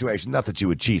this situation, not that you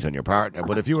would cheat on your partner,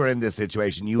 but if you were in this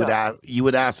situation, you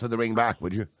would ask for the ring back,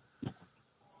 would you?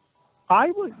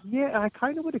 I would, yeah. I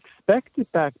kind of would expect it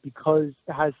back because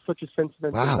it has such a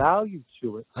sentimental value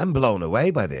to it. I'm blown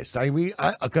away by this. When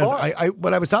I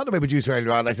was talking to my producer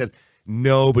earlier on, I said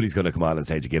nobody's going to come on and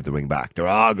say to give the ring back. They're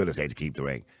all going to say to keep the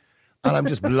ring, and I'm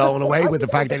just blown away with the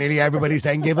fact that nearly everybody's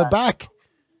saying give it back.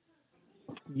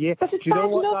 Yeah, do you know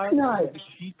what? A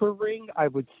cheaper ring, I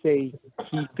would say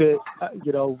keep it.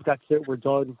 That's it. We're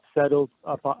done. Settled.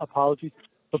 Apologies.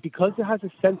 But because it has a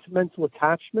sentimental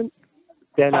attachment,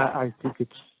 then I think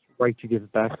it's right to give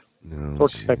it back or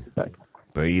expect it back.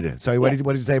 Breda. Sorry, what did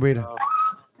you say, Breda?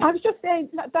 I was just saying,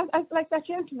 like that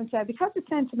gentleman said, because it's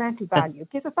sentimental value,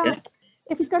 give it back.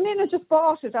 If he's gone in and just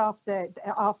bought it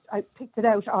I picked it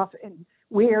out off in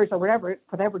Weir's or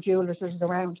whatever jewellers is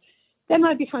around, then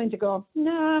I'd be kind of going,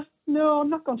 no, I'm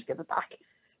not going to give it back.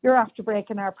 You're after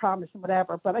breaking our promise and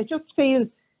whatever. But I just feel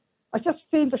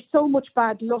there's so much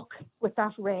bad luck with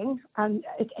that ring, and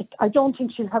I don't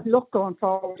think she'll have luck going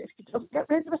forward if she doesn't get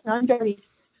rid of it. And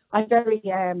I'm very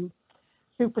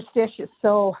superstitious,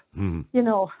 so and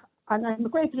I'm a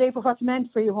great believer what's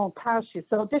meant for you won't pass you.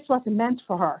 So this wasn't meant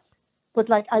for her. But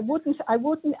like I'd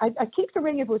keep the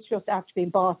ring if it was just after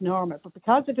being bought normal. But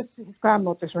because it is his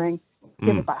grandmother's ring,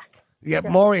 give it back. Yeah,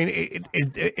 Maureen,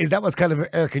 is that what's kind of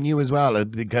irking you as well?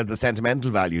 Because the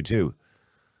sentimental value too.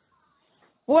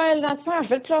 Well, that's part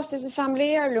of it. Plus, there's a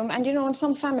family heirloom. And, in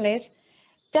some families,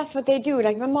 that's what they do.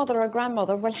 Like, my mother or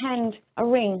grandmother will hand a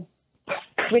ring,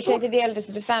 which is the eldest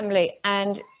of the family.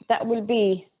 And that will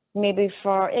be maybe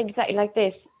for exactly like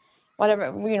this,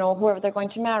 whatever, whoever they're going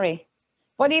to marry.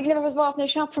 But even if it was bought in a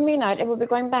shop for me now, it would be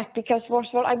going back because, first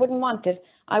of all, I wouldn't want it.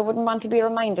 I wouldn't want to be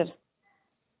reminded.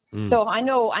 So I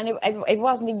know, and it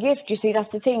wasn't a gift, you see, that's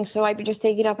the thing. So I would just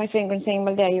take it off my finger and saying,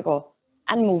 well, there you go,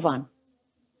 and move on.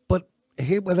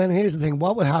 Then here's the thing.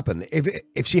 What would happen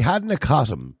if she hadn't caught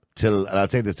him till, and I'll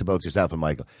say this to both yourself and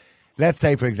Michael, let's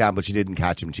say, for example, she didn't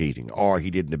catch him cheating or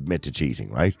he didn't admit to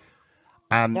cheating, right?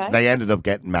 And they ended up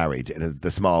getting married in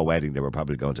the small wedding they were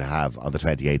probably going to have on the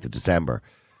 28th of December.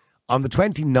 On the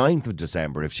 29th of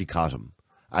December, if she caught him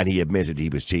and he admitted he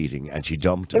was cheating and she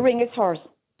dumped him. The ring is hers.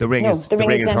 The ring is hers.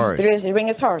 The ring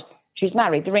is hers. She's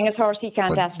married. The ring is hers. He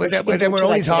can't ask for it. But then we're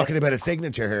only talking about a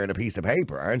signature here and a piece of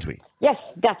paper, aren't we? Yes,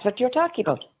 that's what you're talking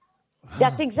about.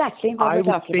 That's exactly what we're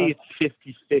talking about. I would say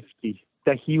it's 50-50.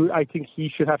 I think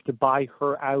he should have to buy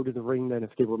her out of the ring then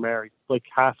if they were married, like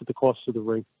half of the cost of the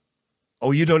ring. Oh,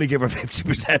 you'd only give her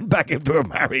 50% back if they were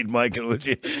married, Michael, would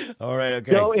you? All right,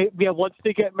 okay. No, once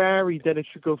they get married, then it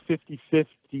should go 50-50,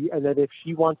 and then if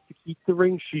she wants to keep the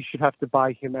ring, she should have to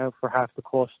buy him out for half the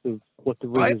cost of what the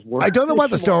ring is worth. I don't know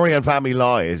what the story on family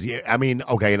law is. I mean,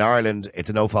 okay, in Ireland, it's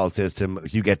a no-fault system.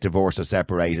 If you get divorced or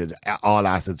separated, all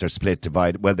assets are split,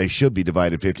 divided. Well, they should be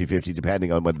divided 50-50,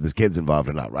 depending on whether there's kids involved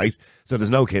or not, right? So there's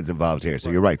no kids involved here,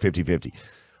 so you're right, 50-50.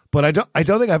 But I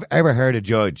don't think I've ever heard a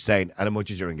judge saying, and how much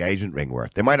is your engagement ring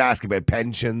worth? They might ask about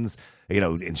pensions,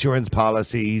 insurance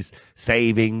policies,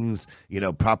 savings,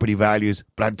 property values,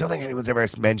 but I don't think anyone's ever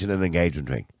mentioned an engagement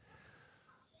ring.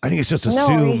 I think it's just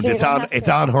assumed it's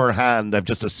on her hand. I've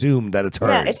just assumed that it's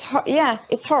hers. It's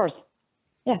hers.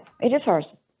 Yeah, it is hers.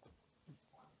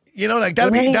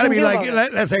 That'd be like,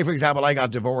 let's say, for example, I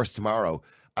got divorced tomorrow,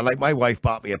 and like my wife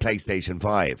bought me a PlayStation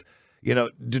 5.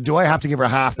 Do I have to give her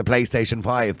half the PlayStation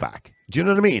 5 back? Do you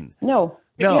know what I mean? No.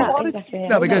 Exactly,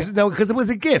 yeah. Because it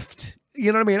was a gift.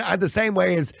 You know what I mean? The same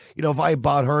way as, if I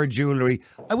bought her jewellery,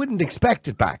 I wouldn't expect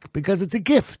it back because it's a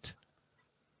gift.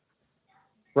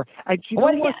 Right. And you know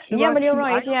what? But you're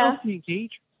right, yeah.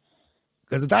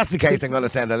 Because if that's the case, I'm going to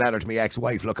send a letter to my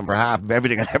ex-wife looking for half of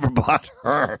everything I ever bought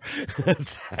her.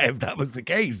 If that was the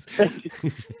case,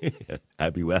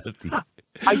 I'd be wealthy.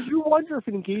 I do wonder if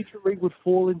an engagement ring would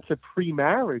fall into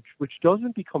pre-marriage, which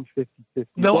doesn't become 50-50.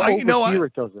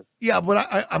 It doesn't. Yeah,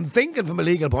 but I'm thinking from a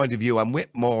legal point of view, I'm with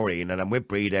Maureen and I'm with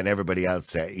Breda and everybody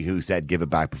else who said give it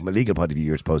back. But from a legal point of view,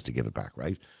 you're supposed to give it back,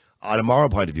 right? On a moral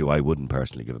point of view, I wouldn't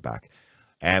personally give it back.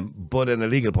 But in a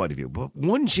legal point of view. But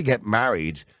once you get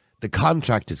married, the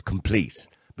contract is complete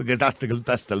because that's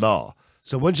the law.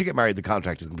 So once you get married, the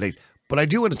contract is complete. But I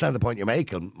do understand the point you're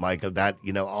making, Michael, that,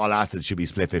 all assets should be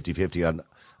split 50-50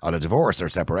 on a divorce or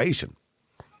separation.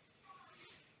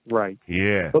 Right.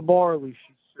 Yeah. But morally,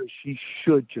 she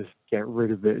should just get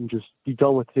rid of it and just be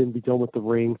done with him, be done with the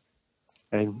ring,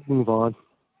 and move on.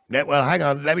 Well, hang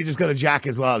on. Let me just go to Jack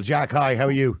as well. Jack, hi. How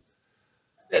are you?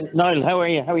 Niall, how are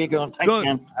you? How are you going? Thanks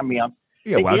again for having me on.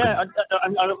 You're welcome. Yeah,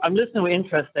 I'm listening with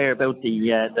interest there about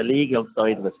the legal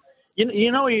side of it.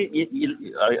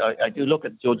 I do look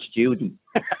at Judge Judy.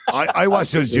 I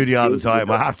watch Judge Judy all the time.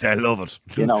 I have to say, I love it.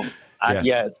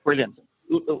 Yeah, it's brilliant.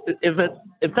 If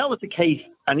that was the case,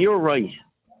 and you're right,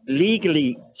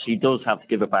 legally she does have to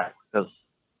give it back because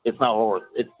it's not hers.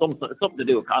 It's something to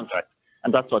do with contract,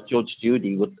 and that's what Judge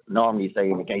Judy would normally say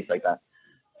in a case like that.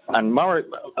 And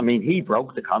he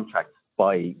broke the contract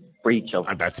by breach of.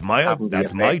 And that's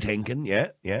my thinking.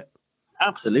 Yeah.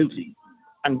 Absolutely.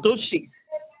 And does she?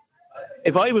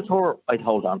 If I was her, I'd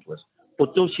hold on to it.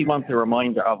 But does she want the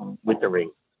reminder of him with the ring?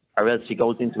 Or else she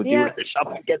goes into a dealer's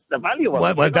shop and gets the value of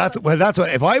it. Well, that's what.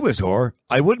 If I was her,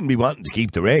 I wouldn't be wanting to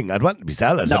keep the ring. I'd want to be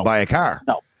selling it and buy a car.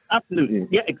 No, absolutely.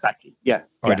 Yeah, exactly. Yeah.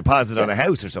 Or deposit on a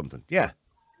house or something. Yeah.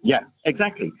 Yeah,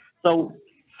 exactly. So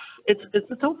it's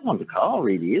a tough one to call,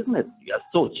 really, isn't it? As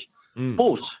such.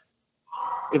 But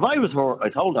if I was her,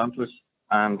 I'd hold on to it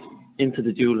and into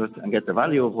the jeweler and get the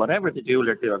value of whatever the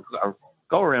jeweler did, or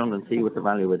go around and see what the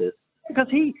value it is. Because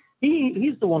he's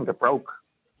the one that broke,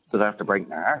 so they have to break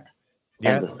their heart.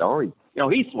 Yeah. End of story.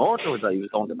 He swore to us that he was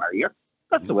going to marry her.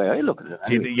 That's the way I look at it.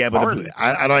 Anyway.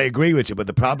 And I agree with you, but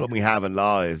the problem we have in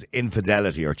law is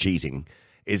infidelity or cheating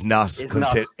is not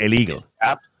illegal.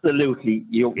 Absolutely.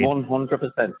 You're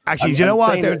 100%. Actually, do you know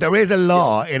what? There is a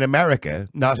law in America,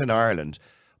 not in Ireland,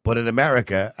 but in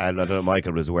America, and I don't know if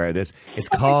Michael was aware of this,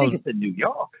 I think it's in New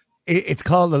York. It's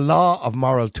called the law of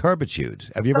moral turpitude.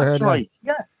 Have you ever heard of that?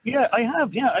 Yeah, I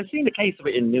have. Yeah, I've seen a case of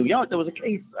it in New York. There was a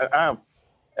case a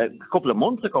couple of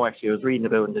months ago, actually, I was reading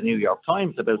about in the New York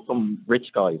Times about some rich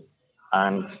guy,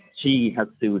 and she had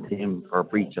sued him for a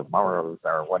breach of morals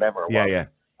or whatever. Yeah.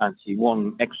 And she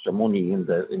won extra money in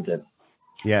the.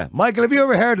 Yeah, Michael, have you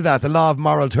ever heard of that? The law of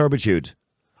moral turpitude.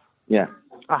 Yeah,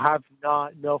 I have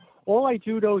not. No, all I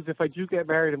do know is if I do get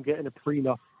married, I'm getting a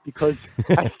prenup. Because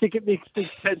I think it makes things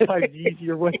 10 times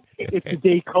easier when it's the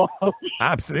day comes.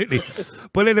 Absolutely.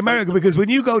 But in America, because when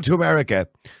you go to America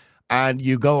and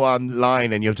you go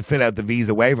online and you have to fill out the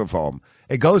visa waiver form,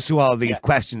 it goes through all these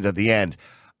questions at the end.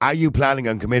 Are you planning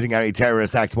on committing any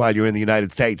terrorist acts while you're in the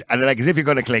United States? And as if you're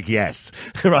going to click yes,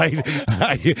 right?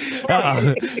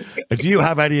 Do you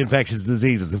have any infectious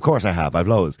diseases? Of course I have. I've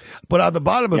loads. But on the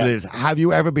bottom of it is, have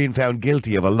you ever been found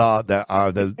guilty of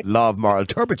the law of moral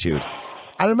turpitude?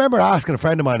 I remember asking a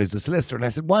friend of mine who's a solicitor, and I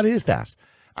said, what is that?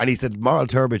 And he said, moral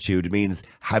turpitude means,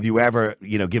 have you ever,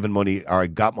 given money or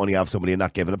got money off somebody and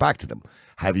not given it back to them?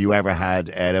 Have you ever had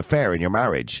an affair in your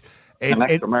marriage? An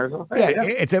extramarital affair?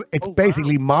 Yeah, it's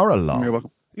basically moral law. You're welcome.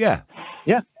 Yeah.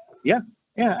 Yeah,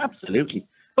 absolutely.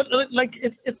 But like,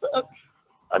 it's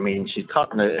I mean, she's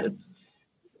caught in a.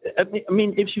 I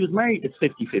mean, if she was married, it's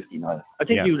 50-50 now. I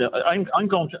think I'm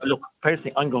going to look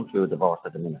personally. I'm going through a divorce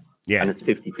at the minute, and it's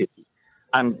 50-50.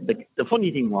 And the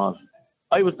funny thing was,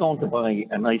 I was going to buy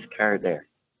a nice car there.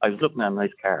 I was looking at a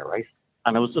nice car, right?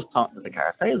 And I was just talking to the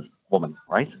car saleswoman,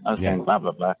 right? I was saying blah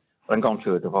blah blah. But I'm going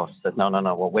through a divorce. She said, no,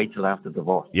 we'll wait till after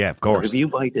divorce. Yeah, of course. If you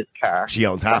buy this car, she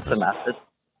owns half it. An asset,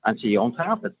 and she owns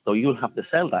half it. So you'll have to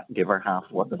sell that and give her half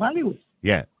what the value is.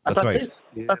 Yeah, that's right.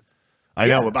 I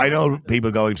know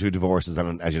people going through divorces,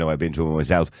 and as you know, I've been through one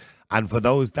myself. And for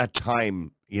those, that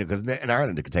time, because in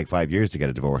Ireland it could take 5 years to get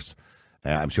a divorce.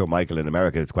 I'm sure Michael in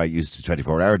America is quite used to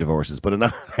 24-hour divorces, but in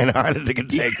Ireland it can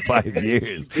take 5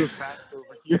 years.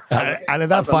 And in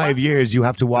that 5 years, you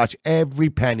have to watch every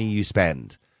penny you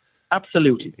spend.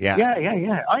 Absolutely. Yeah.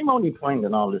 I'm only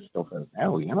finding all this stuff out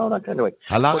now, that kind of way.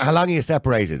 How long are you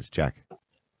separated, Jack?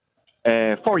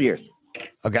 4 years.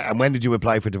 Okay, and when did you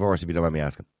apply for divorce, if you don't mind me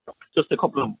asking? Just a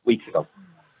couple of weeks ago.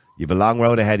 You've a long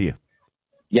road ahead of you.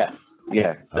 Yeah.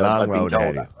 A long road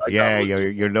ahead of you. Yeah,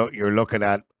 you're looking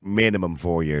at minimum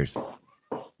 4 years.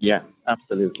 Yeah,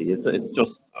 absolutely. It's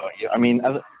just, I mean,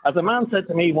 as a man said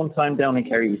to me one time down in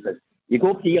Kerry, he said, you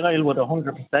go up the aisle with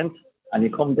 100% and you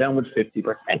come down with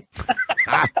 50%.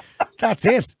 That's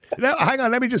it. Now, hang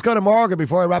on, let me just go to Morgan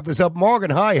before I wrap this up. Morgan,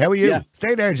 hi, how are you? Yeah.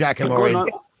 Stay there, Jack and Maureen.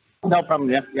 No problem,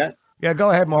 yeah. Yeah,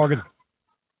 go ahead, Morgan.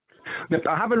 Look,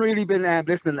 I haven't really been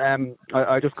listening.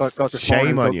 I just got this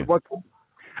shame morning, on you.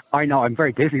 I know, I'm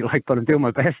very busy, but I'm doing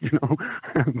my best,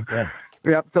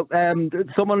 Yeah, so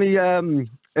someone, an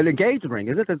engagement ring,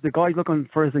 is it? The guy's looking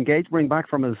for his engagement ring back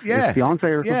from his fiancé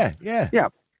or something? Yeah.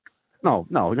 No,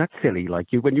 that's silly.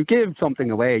 When you give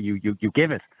something away, you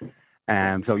give it.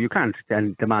 So you can't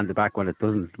then demand it back when it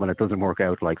doesn't work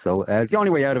out. So the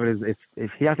only way out of it is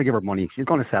if he has to give her money, she's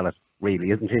going to sell it, really,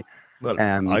 isn't she? Well,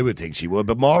 I would think she would.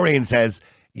 But Maureen says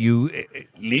from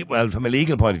a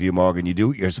legal point of view, Morgan,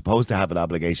 you're supposed to have an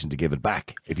obligation to give it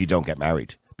back if you don't get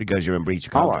married because you're in breach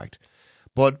of contract.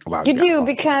 But you do,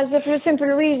 because for a simple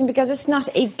reason, because it's not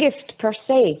a gift per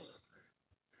se.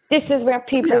 This is where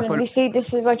this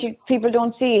is what people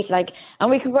don't see it and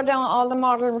we can go down all the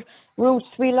moral routes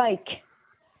we like,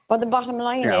 but the bottom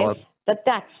line is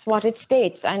that's what it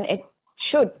states, and it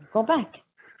should go back.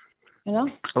 Well,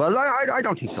 I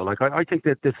don't think so. I think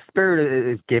that the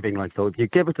spirit is giving. So if you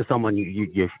give it to someone, you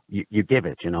give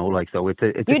it. So it's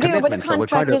a commitment. But the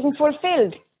contract isn't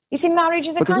fulfilled. You see, marriage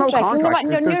is a contract. No contract.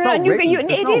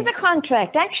 It is a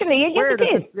contract, actually. Yes, it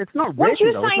is. It's not Once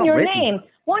you sign your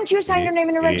name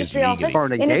in a registry office,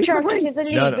 in a church, it is a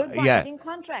legal binding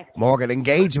contract. Morgan,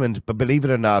 engagement, but believe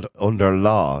it or not, under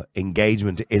law,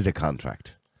 engagement is a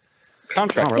contract.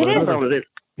 Contract. It is.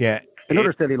 Yeah.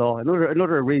 Another silly law,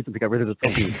 another reason to get rid of the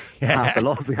fucking half the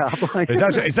laws we have.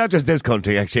 It's not just this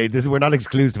country, actually. We're not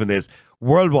exclusive in this.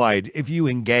 Worldwide, if you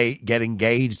get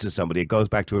engaged to somebody, it goes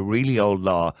back to a really old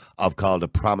law called a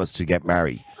promise to get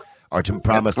married or to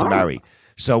promise to marry.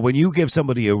 So when you give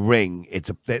somebody a ring,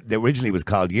 it originally was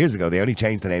called years ago. They only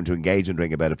changed the name to engagement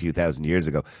ring about a few thousand years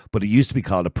ago, but it used to be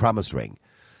called a promise ring.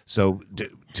 So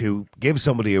to give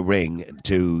somebody a ring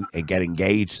to get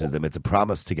engaged to them, it's a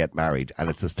promise to get married, and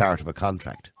it's the start of a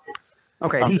contract.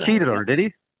 Okay, he cheated on her, did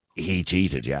he? He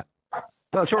cheated, yeah.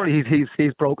 Well, surely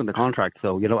he's broken the contract,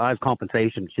 so as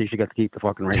compensation, she should get to keep the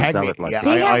fucking ring.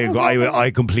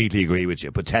 I completely agree with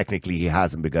you, but technically he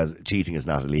hasn't, because cheating is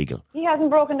not illegal. He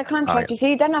hasn't broken the contract. You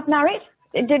see, they're not married.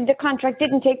 The contract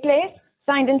didn't take place,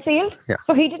 signed and sealed,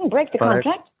 so he didn't break the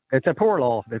contract. It's a poor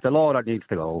law. It's a law that needs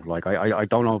to go. I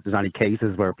don't know if there's any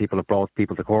cases where people have brought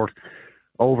people to court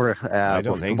over it. I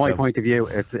don't think so. From my point of view,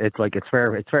 it's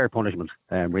fair punishment,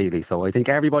 really. So I think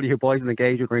everybody who buys an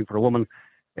engagement ring for a woman,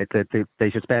 they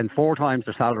should spend 4 times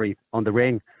their salary on the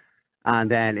ring, and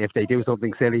then if they do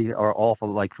something silly or awful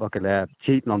like fucking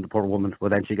cheating on the poor woman, well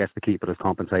then she gets to keep it as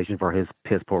compensation for his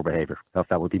poor behaviour.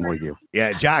 That would be my view.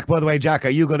 Yeah, Jack. By the way, Jack, are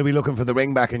you going to be looking for the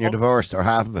ring back in your divorce or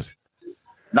half of it?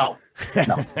 No.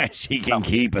 She can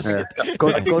keep us.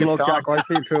 Good luck, Jack. I've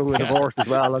been through a divorce as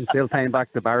well. I'm still paying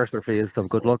back the barrister fees, so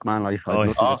good luck, man. I've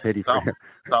nothing but pity for you.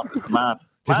 Stop, mad.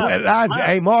 Lads,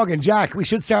 hey, Morgan, Jack, we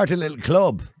should start a little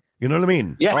club. You know what I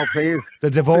mean? Yeah. Oh, please. The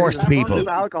divorced people. If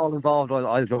there's alcohol involved,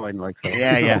 I'll join. So.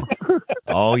 Yeah.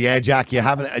 Oh, yeah, Jack. You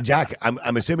haven't, Jack.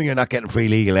 I'm assuming you're not getting free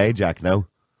legal aid, Jack. No.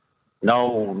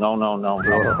 No.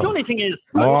 The only thing is,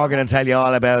 Morgan will tell you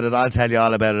all about it. I'll tell you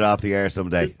all about it off the air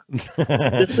someday.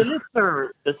 The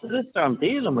solicitor I'm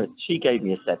dealing with, she gave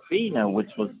me a set fee now,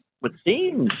 which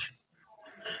seems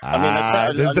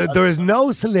There is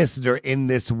no solicitor in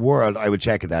this world, I would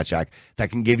check at that, Shaq,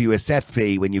 that can give you a set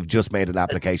fee when you've just made an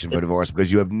application for divorce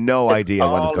because you have no idea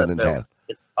what it's going to entail.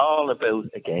 It's all about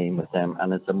a game with them,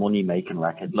 and it's a money-making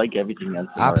racket, like everything else.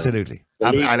 Absolutely.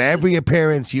 And every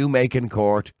appearance you make in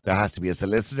court, there has to be a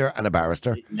solicitor and a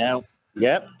barrister. Now,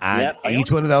 yep. And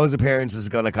each one of those appearances is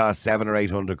going to cost £700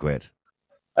 or £800.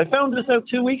 I found this out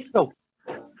 2 weeks ago.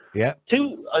 Yeah.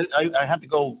 I had to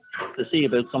go to see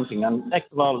about something, and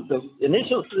next of all, the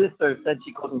initial solicitor said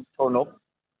she couldn't turn up.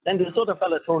 Then this other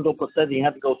fella turned up and said he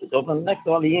had to go to Dublin. Next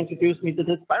of all, he introduced me to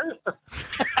this barrister.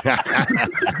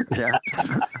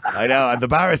 I know, and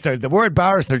the word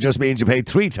barrister just means you pay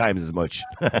 3 times as much.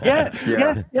 Yeah.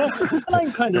 And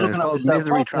I'm kind of looking at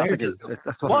misery traffic.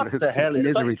 What the hell is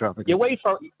misery traffic? You wait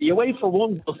for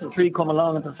one bus and 3 come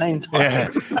along at the same time. Yeah.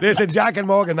 Listen, Jack and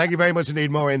Morgan, thank you very much indeed.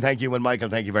 Maureen, thank you, and Michael,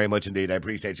 thank you very much indeed. I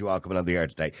appreciate you all coming on the air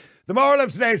today. The moral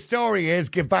of today's story is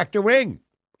give back the ring,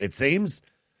 it seems.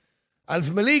 And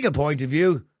from a legal point of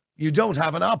view, you don't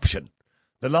have an option.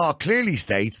 The law clearly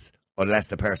states, unless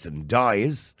the person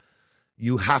dies,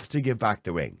 you have to give back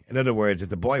the ring. In other words, if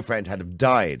the boyfriend had have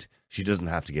died, she doesn't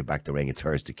have to give back the ring. It's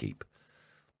hers to keep.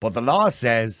 But the law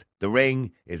says the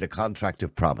ring is a contract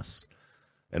of promise.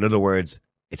 In other words,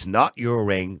 it's not your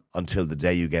ring until the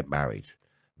day you get married.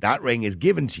 That ring is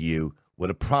given to you with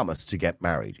a promise to get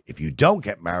married. If you don't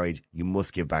get married, you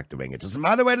must give back the ring. It doesn't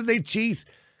matter whether they cheat,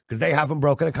 because they haven't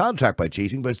broken a contract by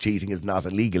cheating, because cheating is not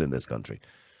illegal in this country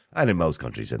and in most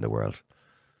countries in the world.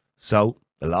 So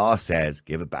the law says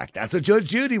give it back. That's what Judge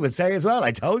Judy would say as well.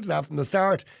 I told you that from the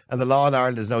start, and the law in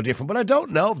Ireland is no different, but I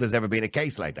don't know if there's ever been a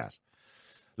case like that.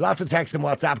 Lots of text and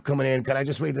WhatsApp coming in. Can I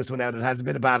just read this one out? It has a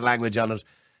bit of bad language on it.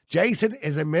 Jason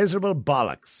is a miserable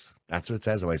bollocks. That's what it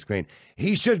says on my screen.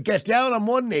 He should get down on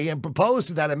one knee and propose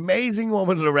to that amazing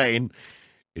woman, Lorraine.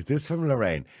 Is this from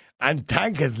Lorraine? And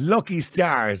thank his lucky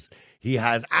stars he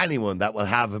has anyone that will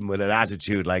have him with an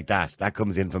attitude like that. That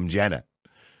comes in from Jenna.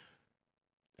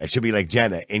 It should be like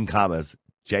Jenna, in commas,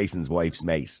 Jason's wife's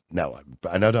mate. No,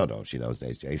 I don't know if she knows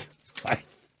it's Jason's wife.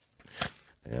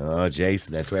 Oh,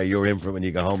 Jason, that's where you're in for when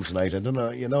you go home tonight. I don't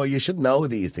know. You should know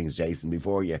these things, Jason,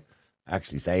 before you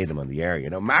actually say them on the air.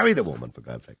 Marry the woman, for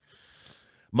God's sake.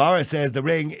 Mara says the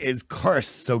ring is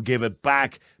cursed, so give it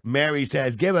back. Mary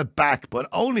says give it back, but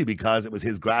only because it was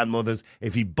his grandmother's.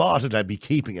 If he bought it, I'd be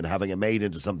keeping it, having it made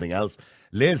into something else.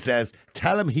 Liz says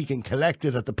tell him he can collect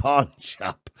it at the pawn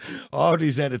shop. Audrey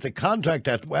said it's a contract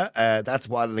that's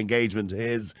what an engagement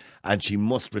is, and she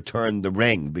must return the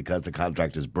ring because the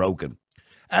contract is broken.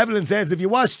 Evelyn says if you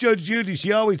watch Judge Judy,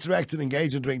 she always directs an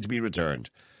engagement ring to be returned.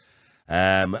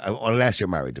 Unless you're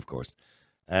married, of course.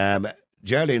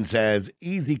 Geraldine says,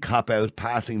 easy cop-out,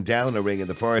 passing down a ring in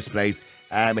the first place.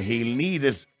 He'll need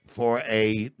it for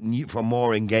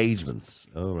more engagements.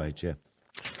 All right, yeah.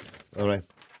 All right.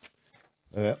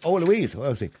 Louise. What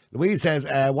was he? Louise says,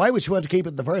 why would she want to keep it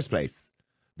in the first place?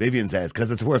 Vivian says, because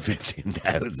it's worth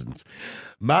 15,000.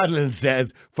 Madeline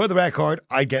says, for the record,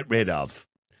 I'd get rid of.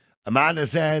 Amanda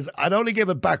says, I'd only give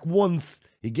it back once.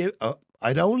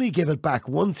 I'd only give it back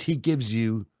once he gives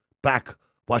you back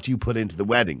what you put into the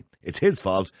wedding. It's his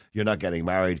fault. You're not getting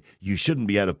married. You shouldn't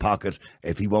be out of pocket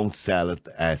if he won't sell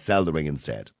the ring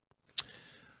instead.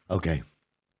 Okay.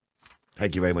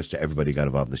 Thank you very much to everybody who got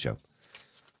involved in the show.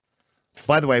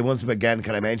 By the way, once again,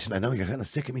 can I mention, I know you're kind of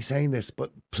sick of me saying this,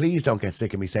 but please don't get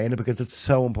sick of me saying it because it's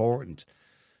so important.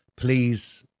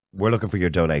 Please, we're looking for your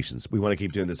donations. We want to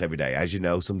keep doing this every day. As you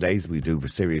know, some days we do for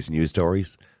serious news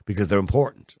stories because they're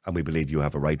important, and we believe you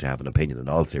have a right to have an opinion on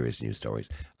all serious news stories,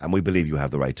 and we believe you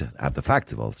have the right to have the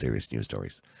facts of all serious news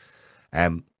stories.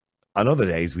 On other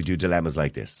days, we do dilemmas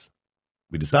like this.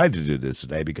 We decided to do this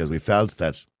today because we felt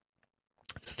that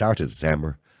it's the start of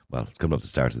December. Well, it's coming up to the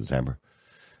start of December,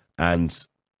 and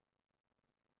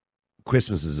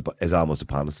Christmas is almost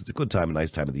upon us. It's a good time, a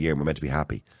nice time of the year, and we're meant to be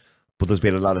happy. But there's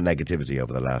been a lot of negativity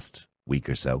over the last week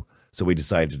or so. So we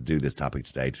decided to do this topic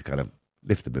today to kind of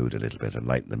lift the mood a little bit and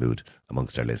lighten the mood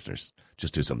amongst our listeners.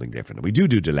 Just do something different. And we do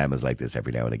dilemmas like this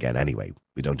every now and again anyway.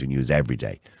 We don't do news every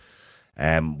day.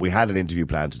 We had an interview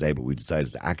planned today, but we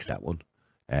decided to axe that one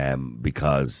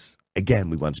because,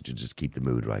 again, we wanted to just keep the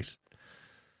mood right.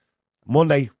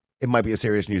 Monday, it might be a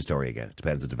serious news story again. It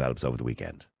depends what develops over the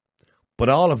weekend. But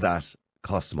all of that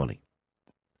costs money.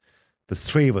 The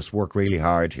three of us work really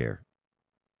hard here.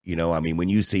 When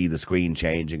you see the screen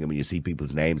changing and when you see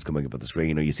people's names coming up on the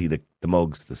screen, or you see the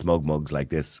mugs, the smug mugs like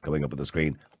this coming up on the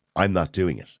screen, I'm not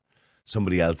doing it.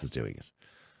 Somebody else is doing it.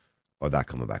 Or that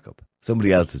coming back up.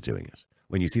 Somebody else is doing it.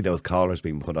 When you see those callers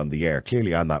being put on the air,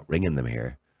 clearly I'm not ringing them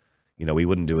here. We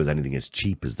wouldn't do anything as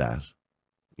cheap as that.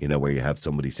 you know, where you have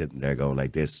somebody sitting there going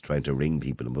like this, trying to ring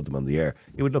people and put them on the air.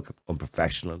 It would look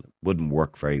unprofessional. It wouldn't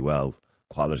work very well.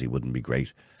 Quality wouldn't be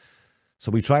great.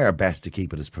 So we try our best to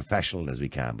keep it as professional as we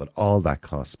can, but all that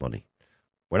costs money.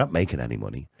 We're not making any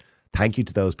money. Thank you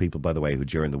to those people, by the way, who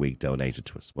during the week donated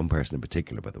to us. One person in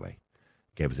particular, by the way,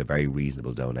 gave us a very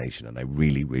reasonable donation, and I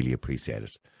really, really appreciate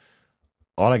it.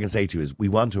 All I can say to you is we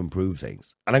want to improve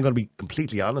things. And I'm going to be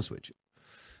completely honest with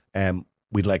you.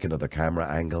 We'd like another camera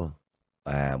angle.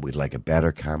 We'd like a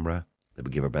better camera that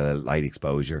would give a better light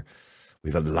exposure.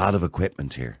 We've a lot of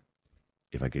equipment here.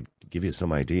 If I could give you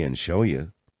some idea and show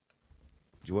you.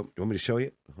 Do you want me to show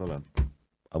you? Hold on.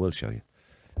 I will show you.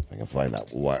 If I can find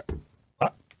that wire.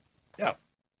 Yeah.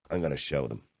 I'm going to show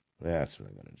them. That's what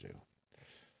I'm going to do.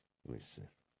 Let me see.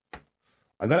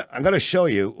 I'm going to show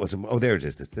you what's... Oh, there it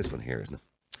is. This one here, isn't it?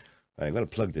 Right, I'm going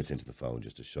to plug this into the phone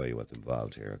just to show you what's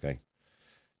involved here, okay?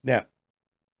 Now,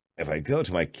 if I go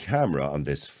to my camera on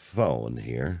this phone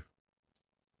here...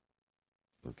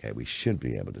 Okay, we should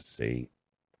be able to see...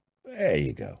 There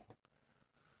you go.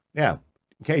 Now,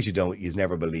 in case you don't, you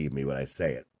never believe me when I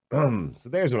say it. So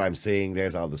there's what I'm seeing.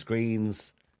 There's all the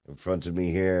screens in front of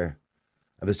me here.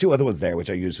 And there's two other ones there, which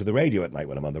I use for the radio at night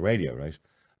when I'm on the radio, right?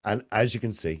 And as you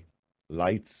can see,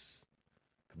 lights,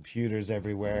 computers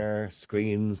everywhere,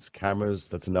 screens, cameras.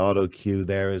 That's an auto cue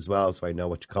there as well, so I know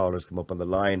which callers come up on the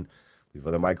line. We have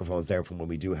other microphones there from when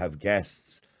we do have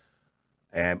guests.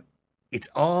 It's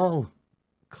all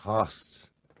costs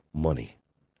money.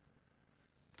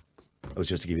 That was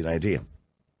just to give you an idea.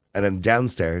 And then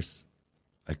downstairs,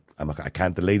 I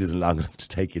can't, the lead isn't long enough to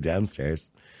take you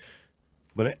downstairs.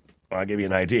 But I'll give you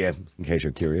an idea, in case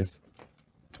you're curious.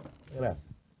 Look at that.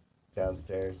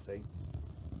 Downstairs, see?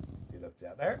 You look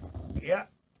down there. Yeah.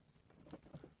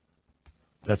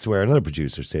 That's where another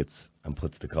producer sits and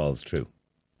puts the calls through.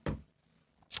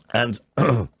 And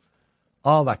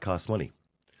all that costs money.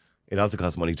 It also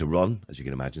costs money to run, as you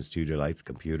can imagine, studio lights,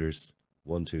 computers,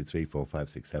 1, 2, 3, 4, 5,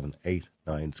 6, 7, 8,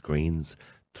 9 screens,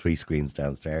 3 screens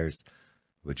downstairs,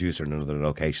 a producer in another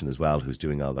location as well who's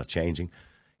doing all that changing.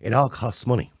 It all costs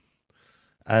money.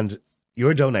 And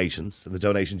your donations and the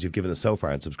donations you've given us so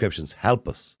far and subscriptions help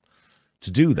us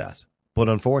to do that. But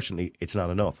unfortunately, it's not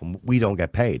enough. And we don't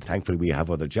get paid. Thankfully, we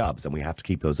have other jobs and we have to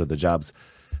keep those other jobs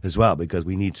as well because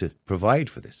we need to provide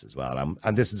for this as well.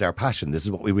 And this is our passion. This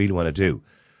is what we really want to do.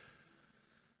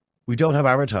 We don't have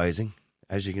advertising.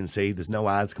 As you can see, there's no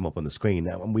ads come up on the screen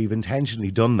now. And we've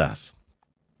intentionally done that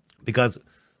because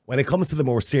when it comes to the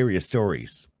more serious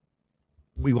stories,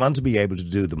 we want to be able to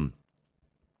do them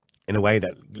in a way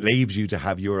that leaves you to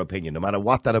have your opinion, no matter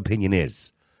what that opinion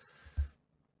is.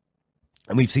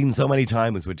 And we've seen so many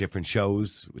times with different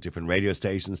shows, with different radio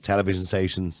stations, television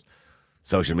stations,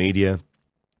 social media,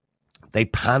 they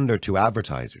pander to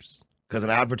advertisers. Because an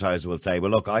advertiser will say,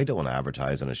 well, look, I don't want to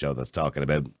advertise on a show that's talking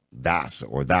about that,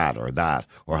 or that, or that,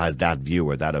 or has that view,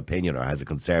 or that opinion, or has a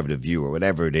conservative view, or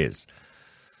whatever it is.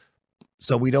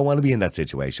 So we don't want to be in that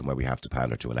situation where we have to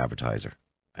pander to an advertiser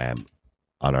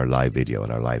on our live video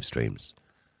and our live streams.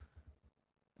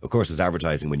 Of course, there's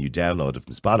advertising when you download it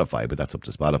from Spotify, but that's up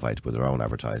to Spotify to put their own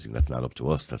advertising. That's not up to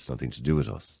us. That's nothing to do with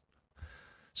us.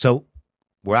 So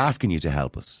we're asking you to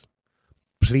help us.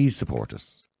 Please support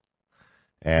us.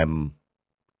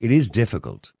 It is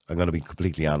difficult. I'm going to be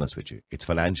completely honest with you. It's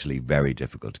financially very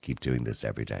difficult to keep doing this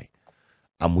every day.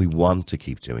 And we want to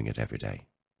keep doing it every day.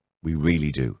 We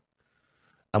really do.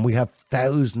 And we have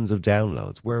thousands of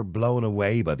downloads. We're blown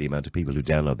away by the amount of people who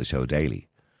download the show daily.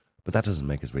 But that doesn't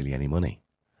make us really any money.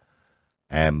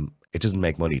 It doesn't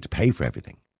make money to pay for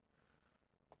everything.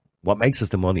 What makes us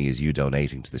the money is you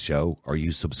donating to the show or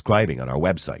you subscribing on our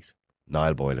website,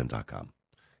 niallboylan.com.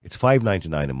 It's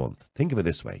 $5.99 a month. Think of it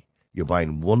this way. You're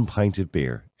buying 1 pint of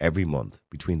beer every month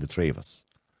between the three of us.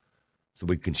 So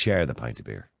we can share the pint of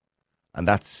beer. And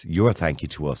that's your thank you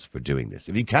to us for doing this.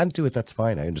 If you can't do it, that's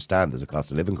fine. I understand there's a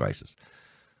cost of living crisis.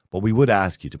 But we would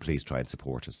ask you to please try and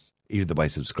support us, either by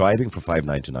subscribing for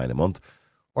 $5.99 a month,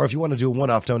 or if you want to do a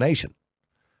one-off donation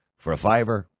for a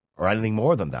 $5 or anything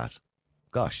more than that.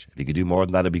 Gosh, if you could do more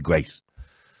than that, it'd be great.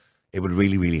 It would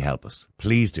really, really help us.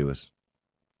 Please do it.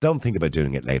 Don't think about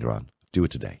doing it later on. Do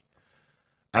it today.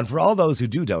 And for all those who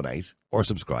do donate or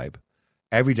subscribe,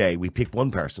 every day we pick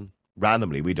one person.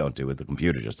 Randomly, we don't do it. The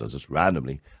computer just does it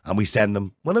randomly. And we send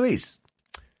them one of these,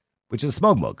 which is a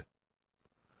smug mug.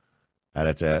 And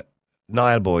it's a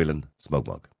Niall Boylan smug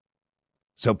mug.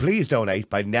 So please donate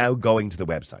by now going to the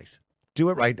website. Do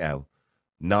it right now.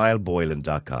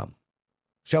 niallboylan.com.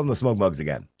 Show them the smug mugs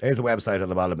again. There's the website on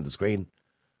the bottom of the screen.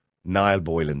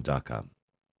 niallboylan.com.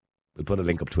 We'll put a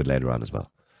link up to it later on as well.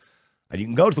 And you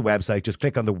can go to the website, just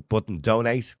click on the button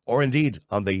donate, or indeed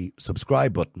on the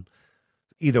subscribe button,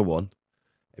 either one.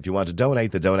 If you want to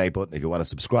donate, the donate button. If you want to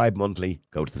subscribe monthly,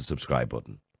 go to the subscribe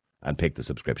button and pick the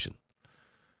subscription.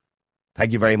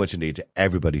 Thank you very much indeed to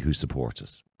everybody who supports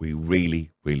us. We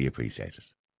really, really appreciate it.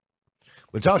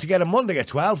 We'll talk to you again on Monday at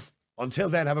 12. Until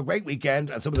then, have a great weekend.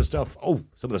 And some of the stuff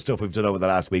we've done over the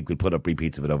last week, we'll put up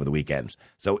repeats of it over the weekend.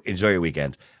 So enjoy your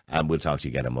weekend, and we'll talk to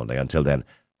you again on Monday. Until then,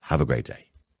 have a great day.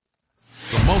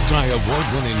 The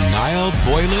multi-award-winning Niall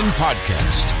Boylan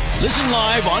Podcast. Listen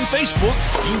live on Facebook,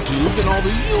 YouTube, and all the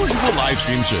usual live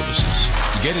stream services.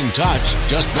 To get in touch,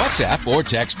 just WhatsApp or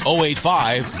text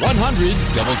 085 100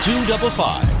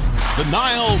 2255. The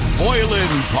Niall Boylan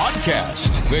Podcast.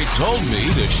 They told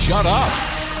me to shut up.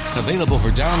 Available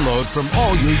for download from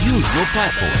all your usual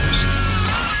platforms.